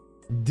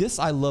 This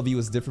I love you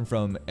is different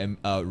from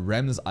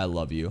Rem's I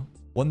love you.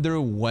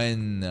 Wonder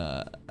when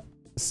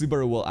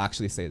Subaru will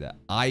actually say that.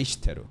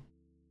 Aishiteru.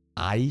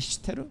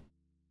 Aishiteru?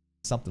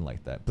 Something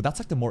like that. But that's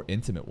like the more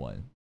intimate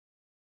one.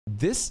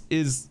 This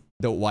is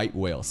the white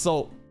whale.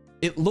 So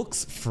it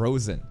looks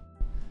frozen.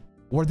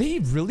 Were they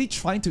really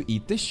trying to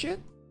eat this shit?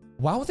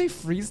 Why would they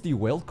freeze the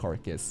whale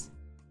carcass?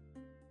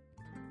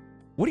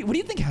 What do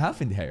you think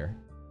happened here?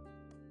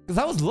 Because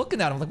I was looking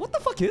at him like, what the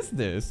fuck is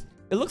this?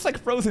 It looks like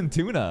frozen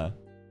tuna.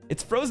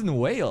 It's frozen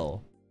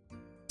whale.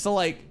 So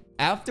like,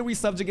 after we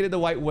subjugated the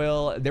white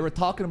whale, they were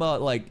talking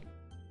about like,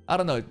 I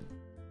don't know.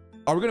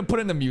 Are we going to put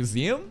it in the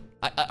museum?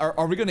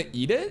 Are we going to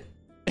eat it?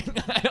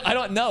 I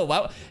don't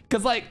know.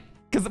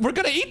 Because we're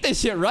going to eat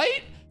this shit,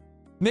 right?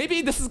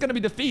 Maybe this is going to be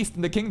the feast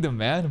in the kingdom,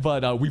 man.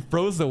 But we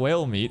froze the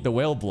whale meat, the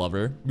whale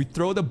blubber. We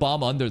throw the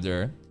bomb under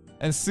there.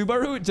 And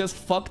Subaru just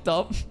fucked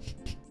up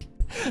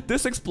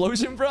this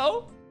explosion,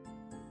 bro.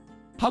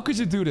 How could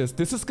you do this?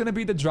 This is going to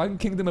be the Dragon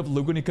Kingdom of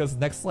Lugunika's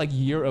next like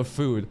year of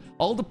food.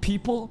 All the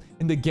people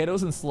in the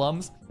ghettos and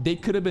slums, they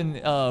could have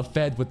been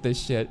fed with this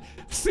shit.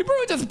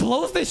 Subaru just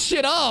blows this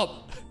shit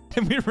up.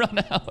 And we run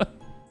out.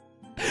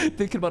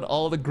 Thinking about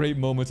all the great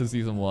moments of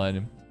season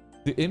 1.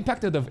 The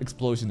impact of the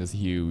explosion is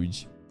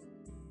huge.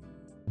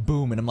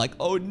 Boom, and I'm like,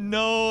 oh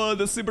no,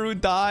 the Subaru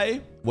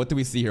die? What do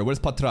we see here? Where's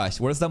Patrash?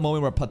 Where's that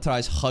moment where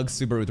Patrash hugs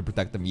Subaru to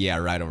protect him? Yeah,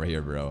 right over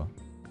here, bro.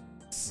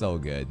 So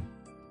good.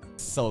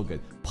 So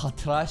good.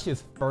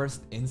 Patrash's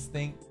first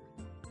instinct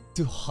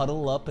to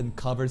huddle up and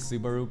cover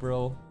Subaru,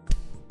 bro.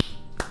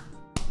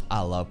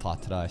 I love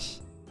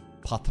Patrash.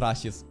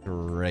 Patrash is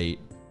great.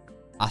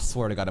 I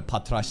swear to god, if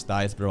Patrash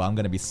dies, bro, I'm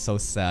gonna be so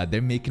sad.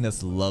 They're making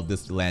us love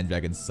this land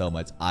dragon so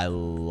much. I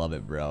love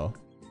it, bro.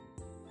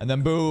 And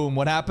then boom,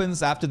 what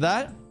happens after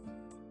that?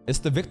 It's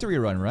the victory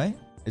run, right?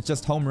 It's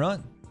just home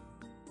run.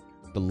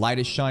 The light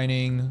is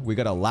shining, we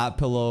got a lap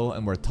pillow,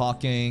 and we're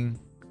talking.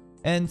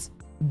 And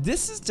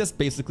this is just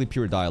basically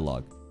pure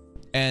dialogue.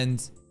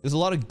 And there's a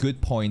lot of good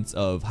points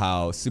of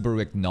how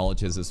Subaru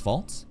acknowledges his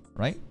faults,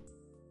 right?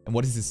 And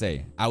what does he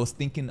say? I was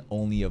thinking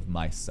only of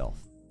myself.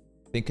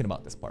 Thinking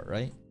about this part,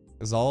 right?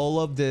 Because all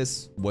of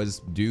this was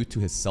due to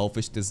his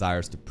selfish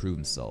desires to prove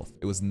himself.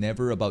 It was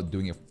never about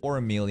doing it for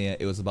Amelia.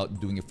 It was about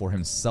doing it for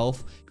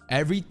himself.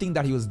 Everything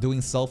that he was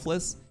doing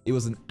selfless, it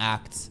was an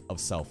act of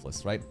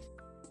selfless, right?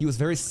 He was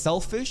very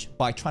selfish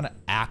by trying to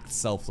act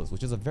selfless,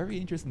 which is a very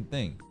interesting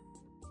thing.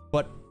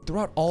 But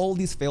throughout all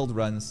these failed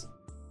runs,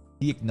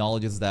 he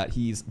acknowledges that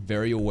he's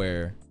very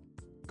aware,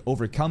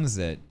 overcomes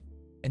it,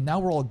 and now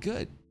we're all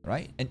good,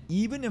 right? And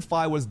even if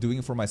I was doing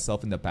it for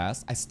myself in the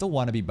past, I still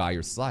want to be by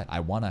your side. I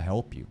want to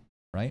help you,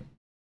 right?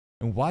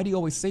 And why do you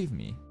always save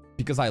me?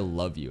 Because I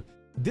love you.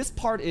 This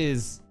part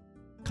is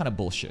kind of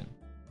bullshit.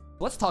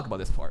 Let's talk about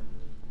this part.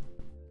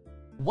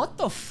 What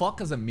the fuck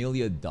has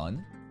Emilia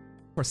done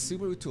for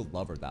Subaru to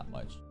love her that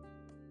much?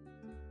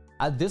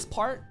 At this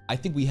part, I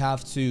think we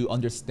have to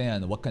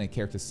understand what kind of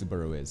character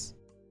Subaru is.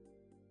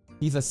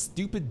 He's a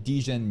stupid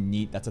degen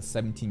NEET that's a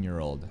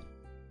 17-year-old.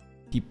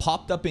 He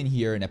popped up in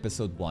here in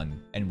episode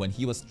 1, and when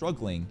he was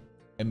struggling,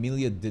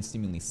 Emilia did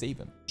seemingly save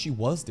him. She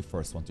was the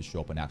first one to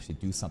show up and actually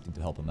do something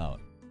to help him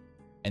out.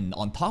 And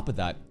on top of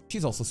that,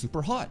 she's also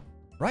super hot,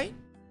 right?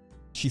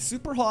 She's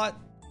super hot.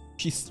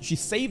 She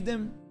saved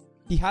him.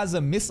 He has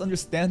a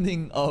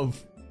misunderstanding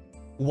of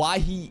why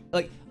he,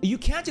 like, you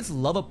can't just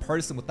love a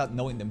person without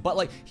knowing them. But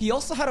like, he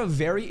also had a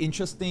very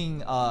interesting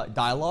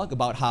dialogue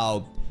about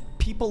how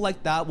people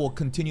like that will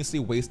continuously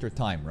waste their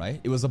time, right?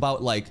 It was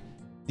about like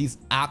these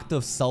acts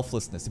of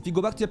selflessness. If you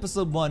go back to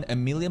episode 1,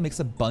 Emilia makes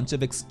a bunch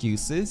of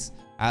excuses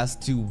as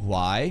to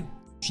why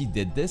she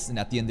did this, and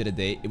at the end of the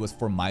day, it was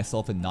for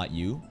myself and not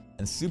you.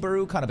 And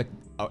Subaru kind of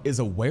is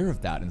aware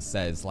of that and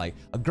says, like,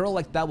 a girl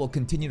like that will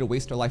continue to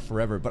waste her life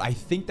forever. But I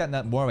think that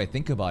the more I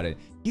think about it,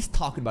 he's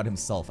talking about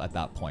himself at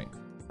that point,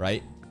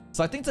 right?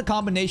 So I think it's a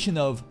combination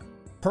of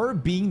her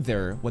being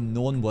there when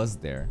no one was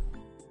there,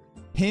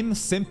 him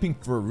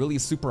simping for a really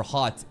super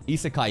hot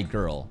isekai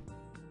girl,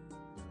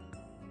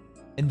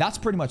 and that's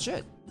pretty much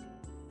it,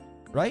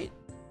 right?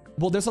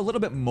 Well, there's a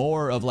little bit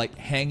more of like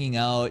hanging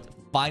out,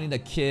 finding a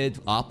kid,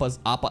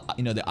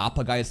 the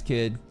Appa guy's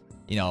kid,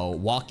 you know,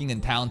 walking in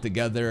town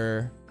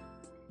together.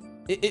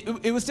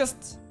 It was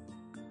just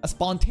a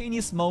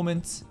spontaneous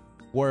moment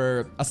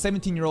where a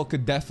 17-year-old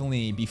could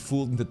definitely be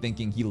fooled into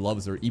thinking he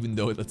loves her, even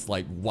though it's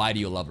like, why do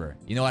you love her?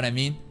 You know what I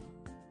mean?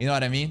 You know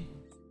what I mean?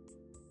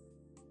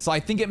 So I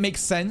think it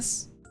makes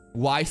sense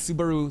why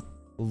Subaru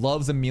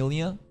loves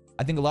Emilia.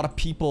 I think a lot of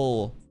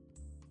people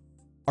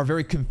are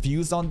very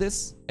confused on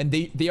this, and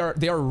they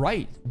are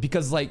right,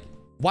 because like,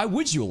 why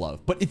would you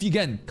love? But if you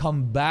again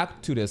come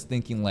back to this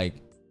thinking like,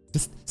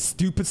 this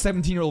stupid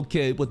 17-year-old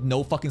kid with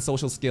no fucking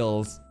social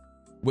skills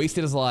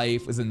wasted his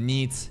life, is a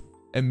NEET,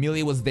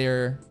 Emilia was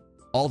there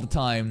all the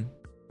time.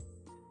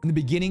 In the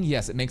beginning,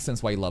 yes, it makes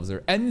sense why he loves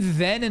her. And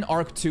then in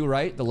arc 2,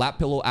 right, the lap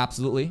pillow,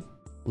 absolutely.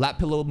 Lap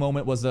pillow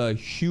moment was a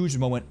huge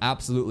moment,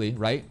 absolutely,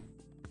 right?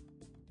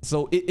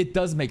 So it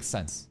does make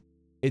sense.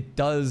 It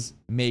does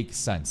make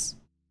sense.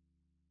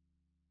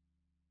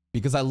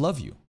 Because I love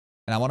you,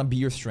 and I want to be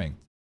your strength.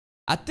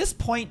 At this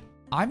point,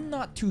 I'm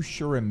not too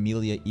sure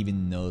Emilia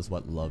even knows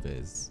what love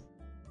is.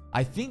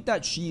 I think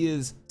that she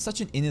is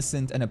such an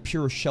innocent and a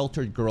pure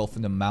sheltered girl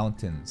from the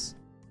mountains.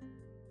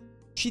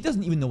 She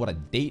doesn't even know what a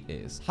date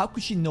is. How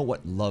could she know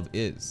what love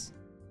is?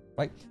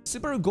 Right?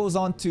 Subaru goes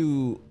on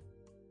to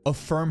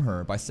affirm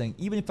her by saying,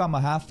 even if I'm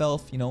a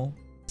half-elf, you know,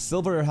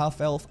 silver or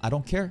half-elf, I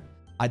don't care.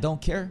 I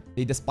don't care.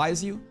 They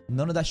despise you.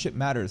 None of that shit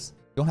matters.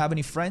 Don't have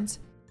any friends?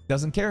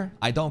 Doesn't care.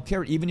 I don't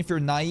care. Even if you're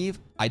naive,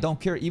 I don't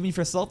care. Even if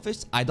you're selfish,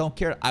 I don't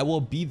care. I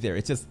will be there.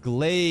 It's just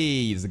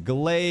glaze,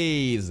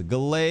 glaze,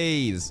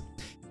 glaze.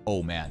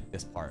 Oh man,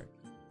 this part,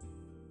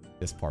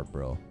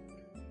 bro.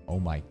 Oh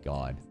my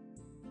god.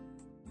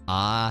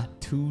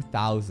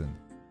 2000.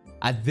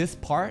 At this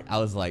part, I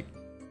was like,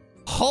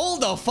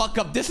 hold the fuck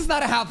up. This is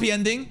not a happy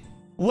ending.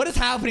 What is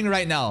happening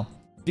right now?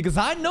 Because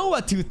I know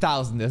what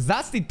 2000 is.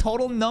 That's the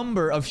total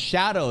number of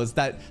shadows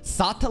that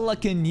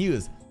Satala can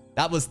use.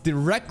 That was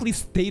directly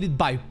stated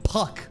by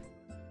Puck.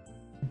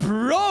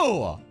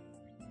 Bro!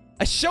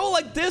 A show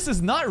like this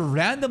is not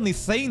randomly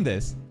saying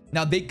this.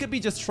 Now, they could be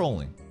just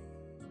trolling.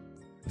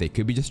 They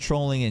could be just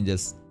trolling and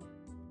just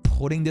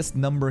putting this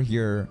number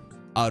here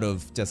out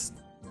of just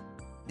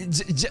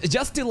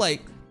to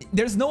like,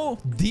 there's no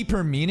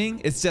deeper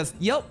meaning. It's just,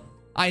 yep,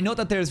 I know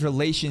that there's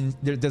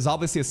there's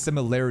obviously a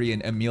similarity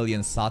in Emilia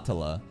and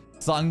Satala.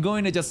 So I'm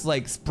going to just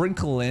like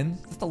sprinkle in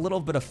just a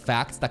little bit of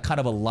facts that kind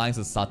of aligns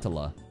with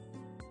Satala.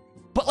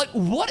 But like,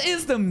 what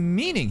is the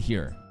meaning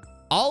here?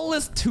 All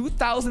this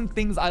 2000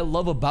 things I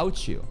love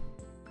about you.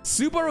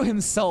 Subaru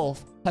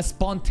himself has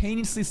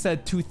spontaneously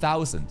said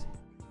 2000.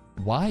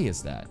 Why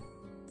is that?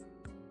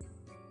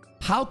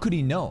 How could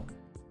he know?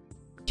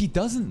 He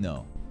doesn't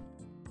know,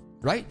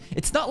 right?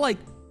 It's not like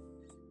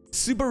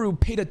Subaru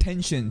paid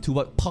attention to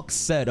what Puck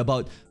said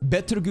about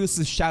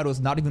Betelgeuse's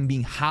shadows not even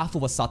being half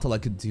of what Satala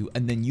could do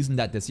and then using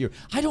that this year.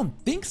 I don't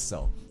think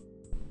so.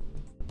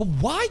 But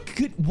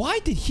why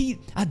did he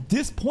at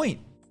this point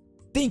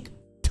think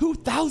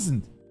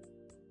 2000?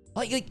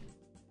 Like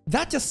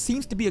that just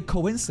seems to be a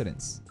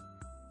coincidence.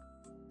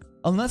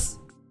 Unless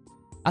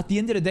at the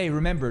end of the day,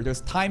 remember,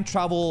 there's time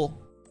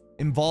travel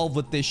involved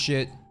with this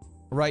shit.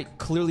 right?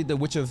 Clearly the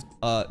Witch of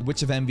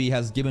Envy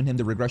has given him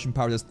the regression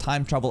power. There's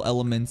time travel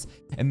elements.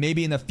 And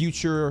maybe in the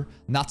future,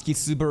 Natsuki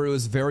Subaru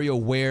is very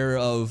aware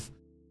of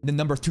the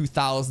number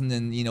 2000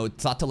 and, you know,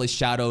 Satelli's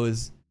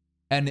shadows.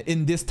 And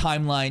in this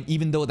timeline,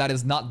 even though that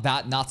is not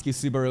that Natsuki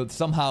Subaru,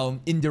 somehow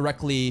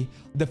indirectly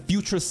the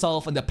future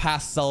self and the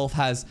past self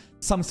has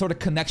some sort of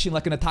connection,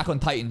 like an Attack on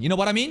Titan. You know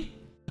what I mean?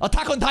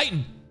 Attack on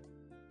Titan!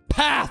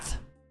 Path!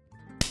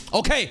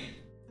 Okay.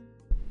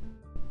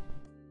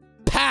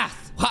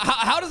 Path.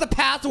 How does the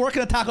path work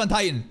in Attack on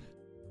Titan?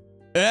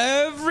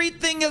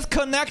 Everything is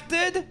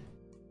connected.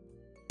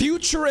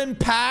 Future and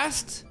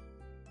past.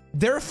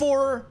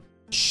 Therefore,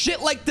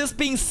 shit like this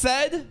being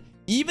said,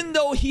 even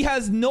though he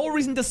has no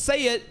reason to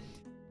say it,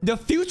 the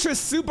future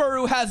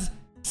Subaru has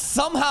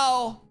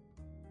somehow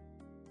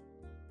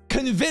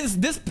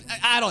convinced this...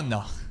 I don't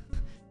know.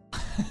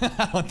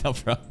 I don't know,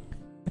 bro.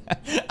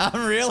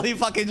 I'm really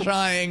fucking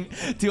trying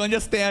to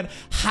understand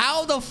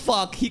how the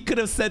fuck he could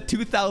have said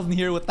 2000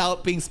 here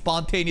without being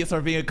spontaneous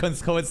or being a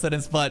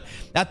coincidence, but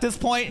at this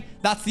point,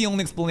 that's the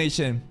only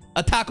explanation.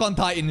 Attack on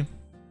Titan,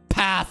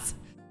 past,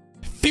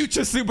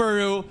 future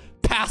Subaru,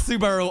 past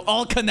Subaru,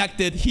 all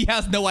connected. He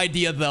has no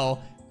idea though.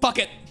 Fuck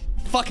it.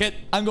 Fuck it.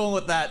 I'm going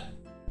with that.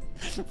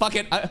 Fuck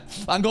it.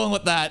 I'm going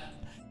with that.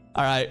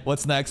 All right,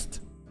 what's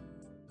next?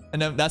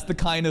 And then that's the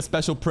kind of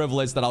special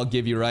privilege that I'll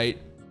give you, right?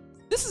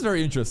 This is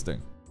very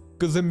interesting.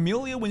 Because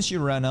Emilia, when she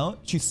ran out,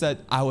 she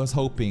said, I was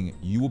hoping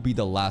you will be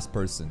the last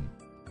person.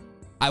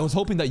 I was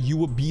hoping that you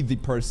would be the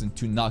person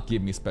to not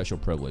give me special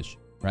privilege,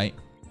 right?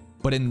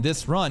 But in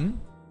this run,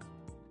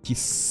 he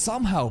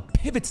somehow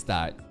pivots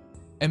that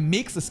and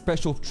makes the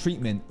special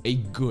treatment a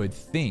good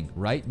thing,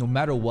 right? No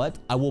matter what,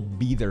 I will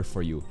be there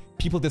for you.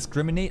 People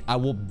discriminate, I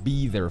will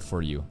be there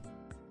for you.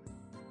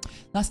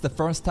 That's the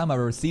first time I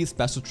received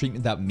special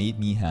treatment that made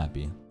me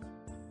happy.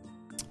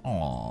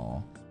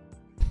 Aww.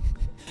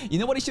 You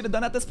know what he should have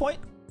done at this point?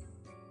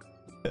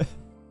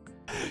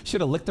 Should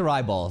have licked her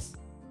eyeballs.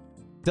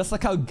 Just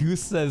like how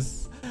Goose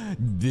says,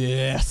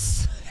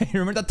 this.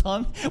 Remember the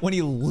tongue? When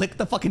he licked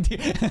the fucking tear?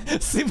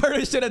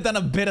 Subaru should have done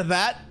a bit of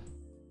that.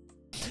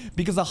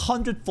 Because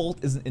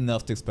 100-fold isn't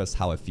enough to express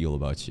how I feel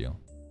about you.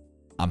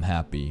 I'm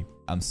happy.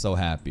 I'm so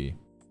happy.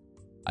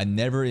 I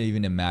never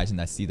even imagined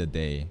I see the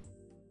day.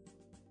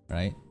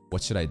 Right?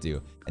 What should I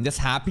do? And this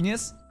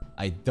happiness,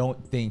 I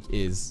don't think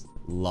is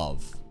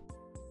love.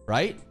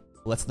 Right?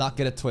 Let's not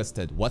get it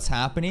twisted. What's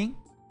happening?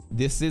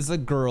 This is a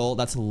girl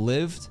that's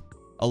lived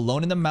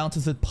alone in the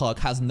mountains with Puck,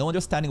 has no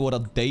understanding what a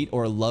date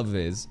or a love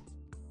is,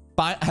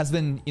 has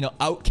been, you know,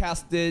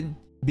 outcasted,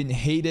 been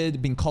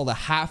hated, been called a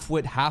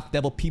half-wit,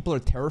 half-devil. People are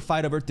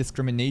terrified of her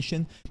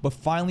discrimination, but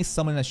finally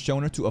someone has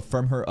shown her to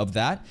affirm her of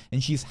that,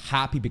 and she's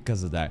happy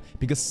because of that.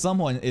 Because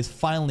someone is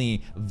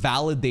finally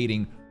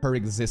validating her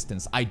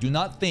existence. I do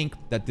not think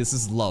that this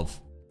is love.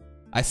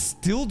 I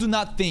still do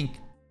not think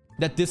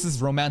that this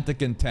is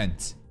romantic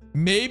intent.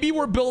 Maybe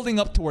we're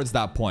building up towards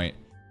that point,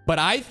 but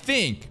I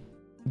think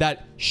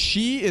that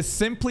she is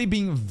simply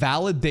being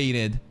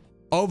validated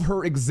of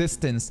her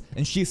existence,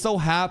 and she's so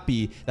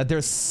happy that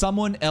there's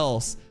someone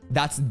else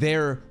that's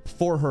there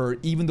for her,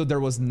 even though there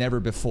was never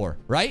before,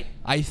 right?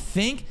 I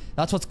think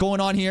that's what's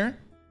going on here.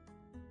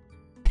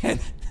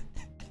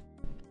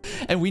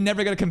 And we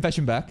never get a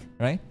confession back,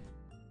 right?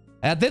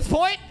 And at this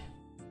point,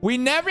 we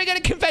never get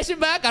a confession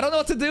back. I don't know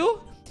what to do.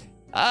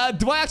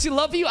 Do I actually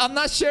love you? I'm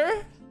not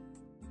sure.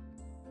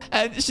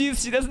 And she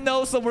doesn't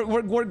know, so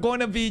we're going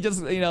to be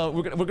just, you know,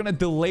 we're going to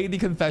delay the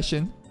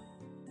confession.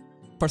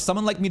 For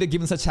someone like me to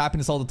give him such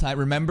happiness all the time,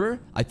 remember,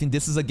 I think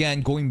this is,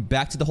 again, going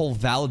back to the whole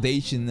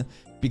validation,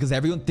 because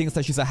everyone thinks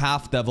that she's a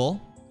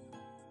half-devil.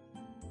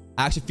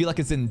 I actually feel like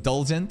it's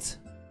indulgent.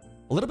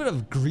 A little bit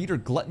of greed or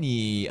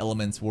gluttony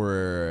elements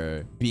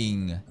were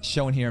being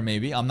shown here,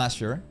 maybe. I'm not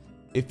sure.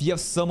 If you have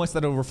so much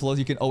that overflows,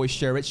 you can always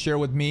share it. Share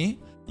with me.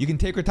 You can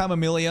take your time,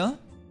 Emilia.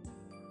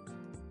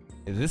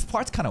 This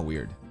part's kind of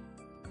weird.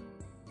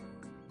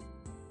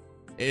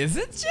 Is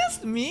it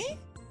just me?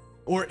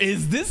 Or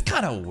is this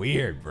kind of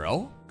weird,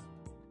 bro?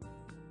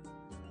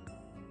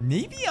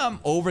 Maybe I'm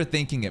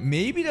overthinking it.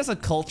 Maybe there's a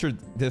culture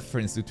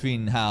difference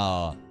between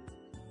how...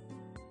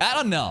 I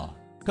don't know.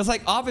 Because,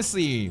 like,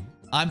 obviously,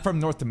 I'm from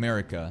North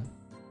America.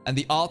 And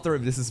the author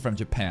of this is from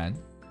Japan.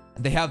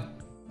 And they have...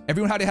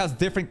 Everyone has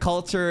different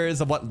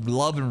cultures of what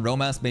love and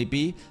romance may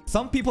be.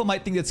 Some people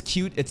might think it's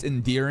cute, it's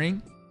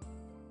endearing.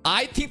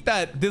 I think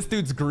that this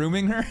dude's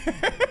grooming her.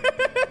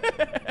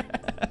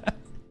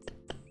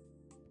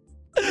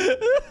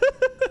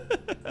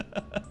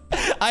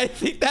 I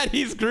think that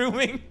he's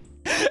grooming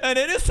an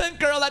innocent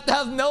girl that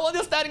has no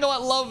understanding of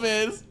what love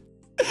is.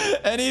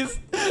 And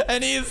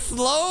he's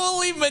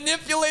slowly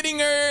manipulating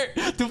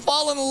her to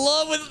fall in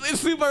love with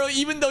Subaru,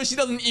 even though she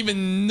doesn't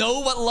even know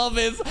what love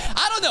is.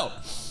 I don't know.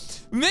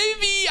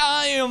 Maybe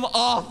I am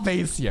off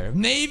base here.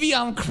 Maybe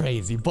I'm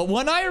crazy. But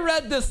when I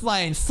read this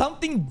line,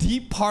 something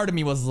deep part of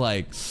me was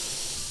like,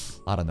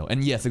 I don't know.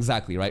 And yes,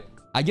 exactly, right?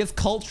 I guess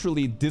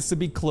culturally, this would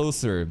be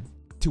closer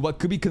to what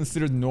could be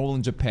considered normal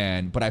in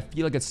Japan, but I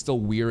feel like it's still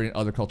weird in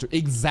other cultures.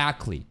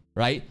 Exactly.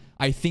 right?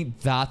 I think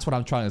that's what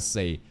I'm trying to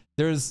say.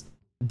 There's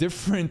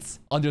different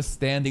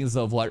understandings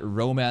of what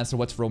romance or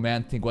what's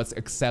romantic, what's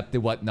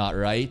accepted, whatnot,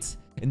 right?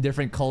 In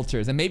different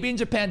cultures. And maybe in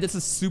Japan, this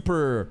is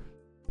super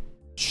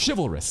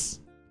chivalrous,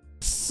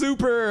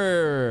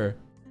 super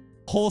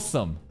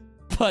wholesome.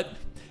 But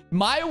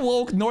my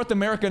woke North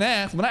American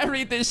ass, when I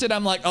read this shit,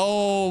 I'm like,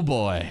 oh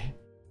boy.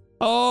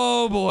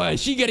 Oh boy,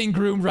 she getting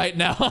groomed right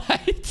now.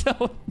 I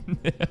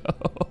don't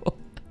know.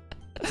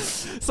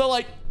 So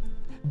like,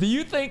 do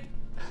you think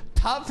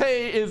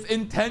Tappei is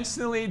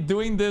intentionally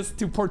doing this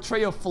to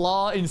portray a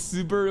flaw in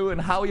Subaru and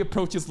how he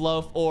approaches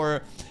love?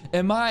 Or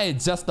am I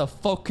just a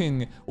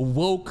fucking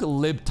woke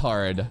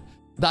libtard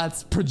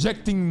that's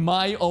projecting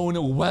my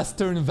own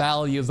Western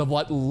values of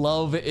what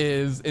love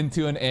is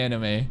into an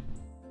anime?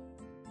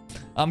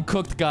 I'm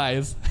cooked,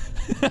 guys.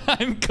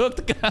 I'm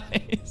cooked,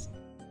 guys.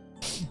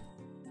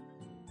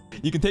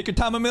 You can take your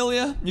time,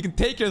 Amelia. You can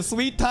take your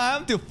sweet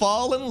time to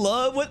fall in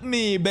love with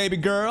me, baby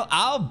girl.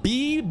 I'll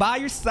be by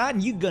your side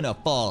and you're gonna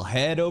fall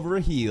head over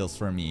heels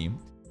for me.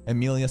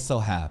 Amelia's so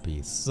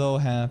happy. So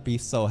happy,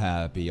 so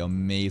happy.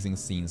 Amazing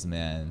scenes,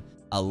 man.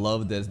 I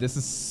love this. This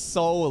is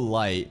so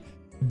light.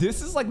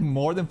 This is like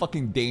more than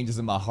fucking Dangers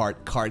in My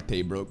Heart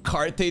Carte, bro.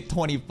 Carte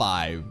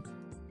 25.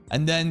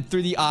 And then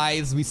through the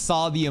eyes, we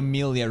saw the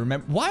Amelia.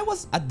 Remember, why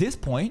was, at this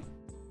point,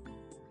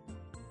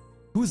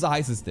 whose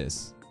eyes is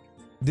this?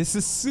 This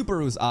is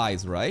Subaru's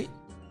eyes, right?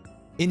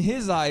 In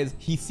his eyes,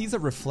 he sees a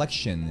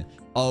reflection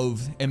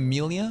of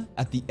Emilia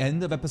at the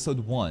end of episode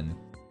 1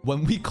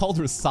 when we called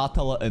her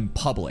Satala in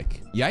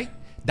public, yeah?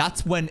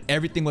 That's when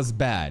everything was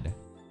bad.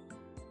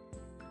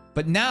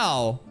 But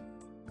now,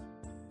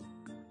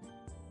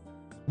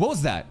 what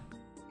was that?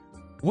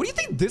 What do you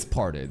think this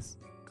part is?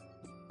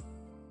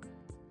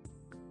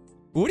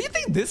 What do you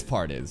think this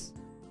part is?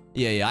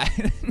 Yeah.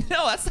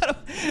 No, that's not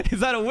a... Is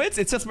that a witch?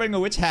 It's just wearing a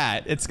witch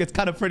hat. It's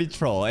kind of pretty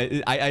troll.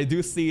 I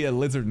do see a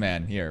lizard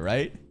man here,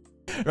 right?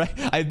 Right?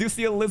 I do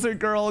see a lizard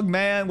girl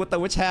man with the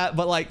witch hat,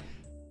 but like...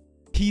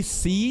 He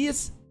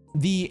sees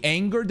the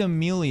angered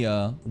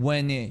Amelia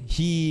when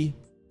he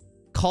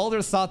called her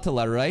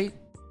Satala, right?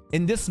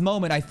 In this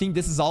moment, I think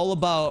this is all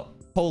about...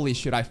 Holy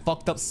shit, I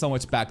fucked up so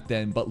much back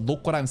then, but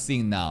look what I'm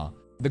seeing now.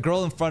 The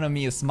girl in front of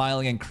me is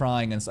smiling and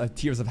crying and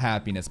tears of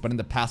happiness, but in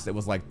the past it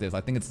was like this.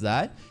 I think it's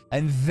that.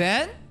 And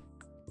then...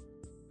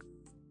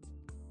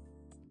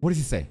 What does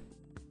he say?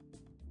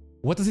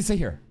 What does he say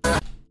here?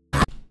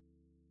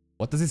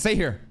 What does he say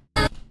here?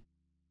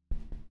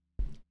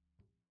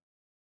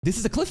 This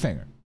is a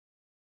cliffhanger.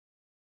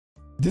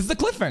 This is a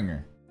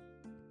cliffhanger.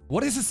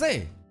 What does it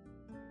say?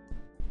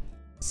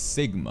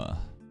 Sigma.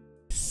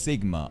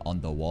 Sigma on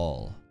the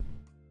wall.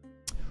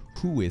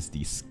 Who is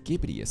the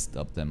skippiest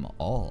of them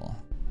all?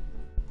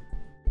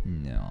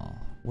 No.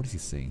 What is he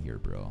saying here,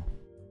 bro?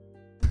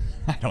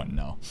 I don't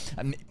know.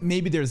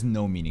 Maybe there's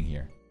no meaning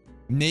here.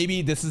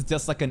 Maybe this is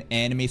just like an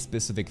anime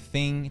specific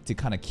thing to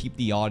kind of keep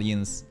the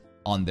audience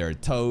on their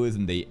toes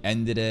and they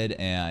ended it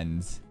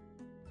and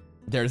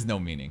there's no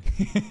meaning.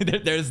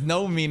 There's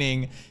no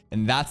meaning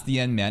and that's the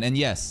end, man. And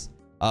yes,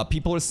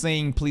 people are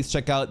saying please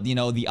check out, you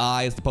know, the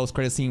eyes, the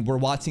post-credit scene. We're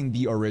watching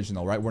the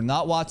original, right? We're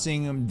not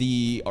watching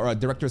the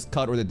director's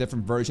cut or the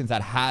different versions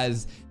that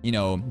has, you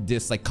know,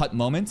 this like cut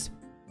moments.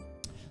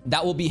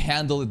 That will be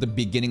handled at the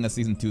beginning of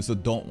season 2, so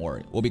don't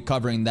worry. We'll be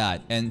covering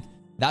that. And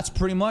that's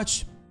pretty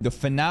much the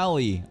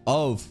finale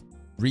of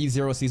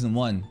ReZero season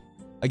 1.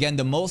 Again,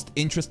 the most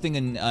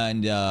interesting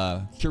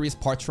and curious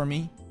parts for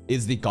me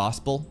is the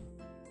gospel.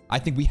 I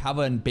think we have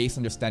a base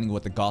understanding of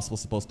what the gospel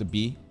is supposed to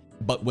be.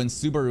 But when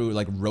Subaru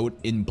like wrote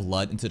in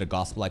blood into the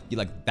gospel, I feel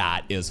like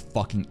that is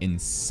fucking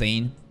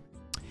insane.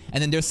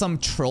 And then there's some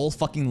troll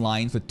fucking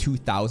lines with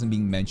 2000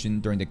 being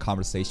mentioned during the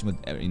conversation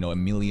with, you know,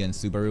 Emilia and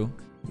Subaru.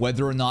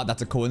 Whether or not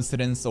that's a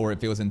coincidence or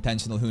if it was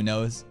intentional, who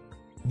knows?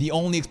 The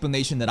only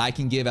explanation that I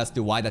can give as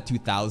to why that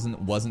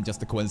 2000 wasn't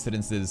just a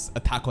coincidence is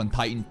Attack on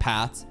Titan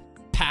paths.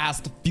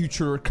 Past,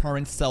 future,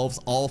 current selves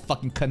all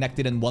fucking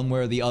connected in one way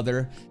or the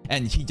other.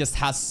 And he just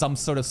has some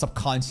sort of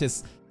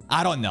subconscious...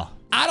 I don't know.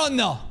 I don't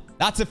know.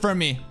 That's it for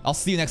me. I'll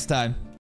see you next time.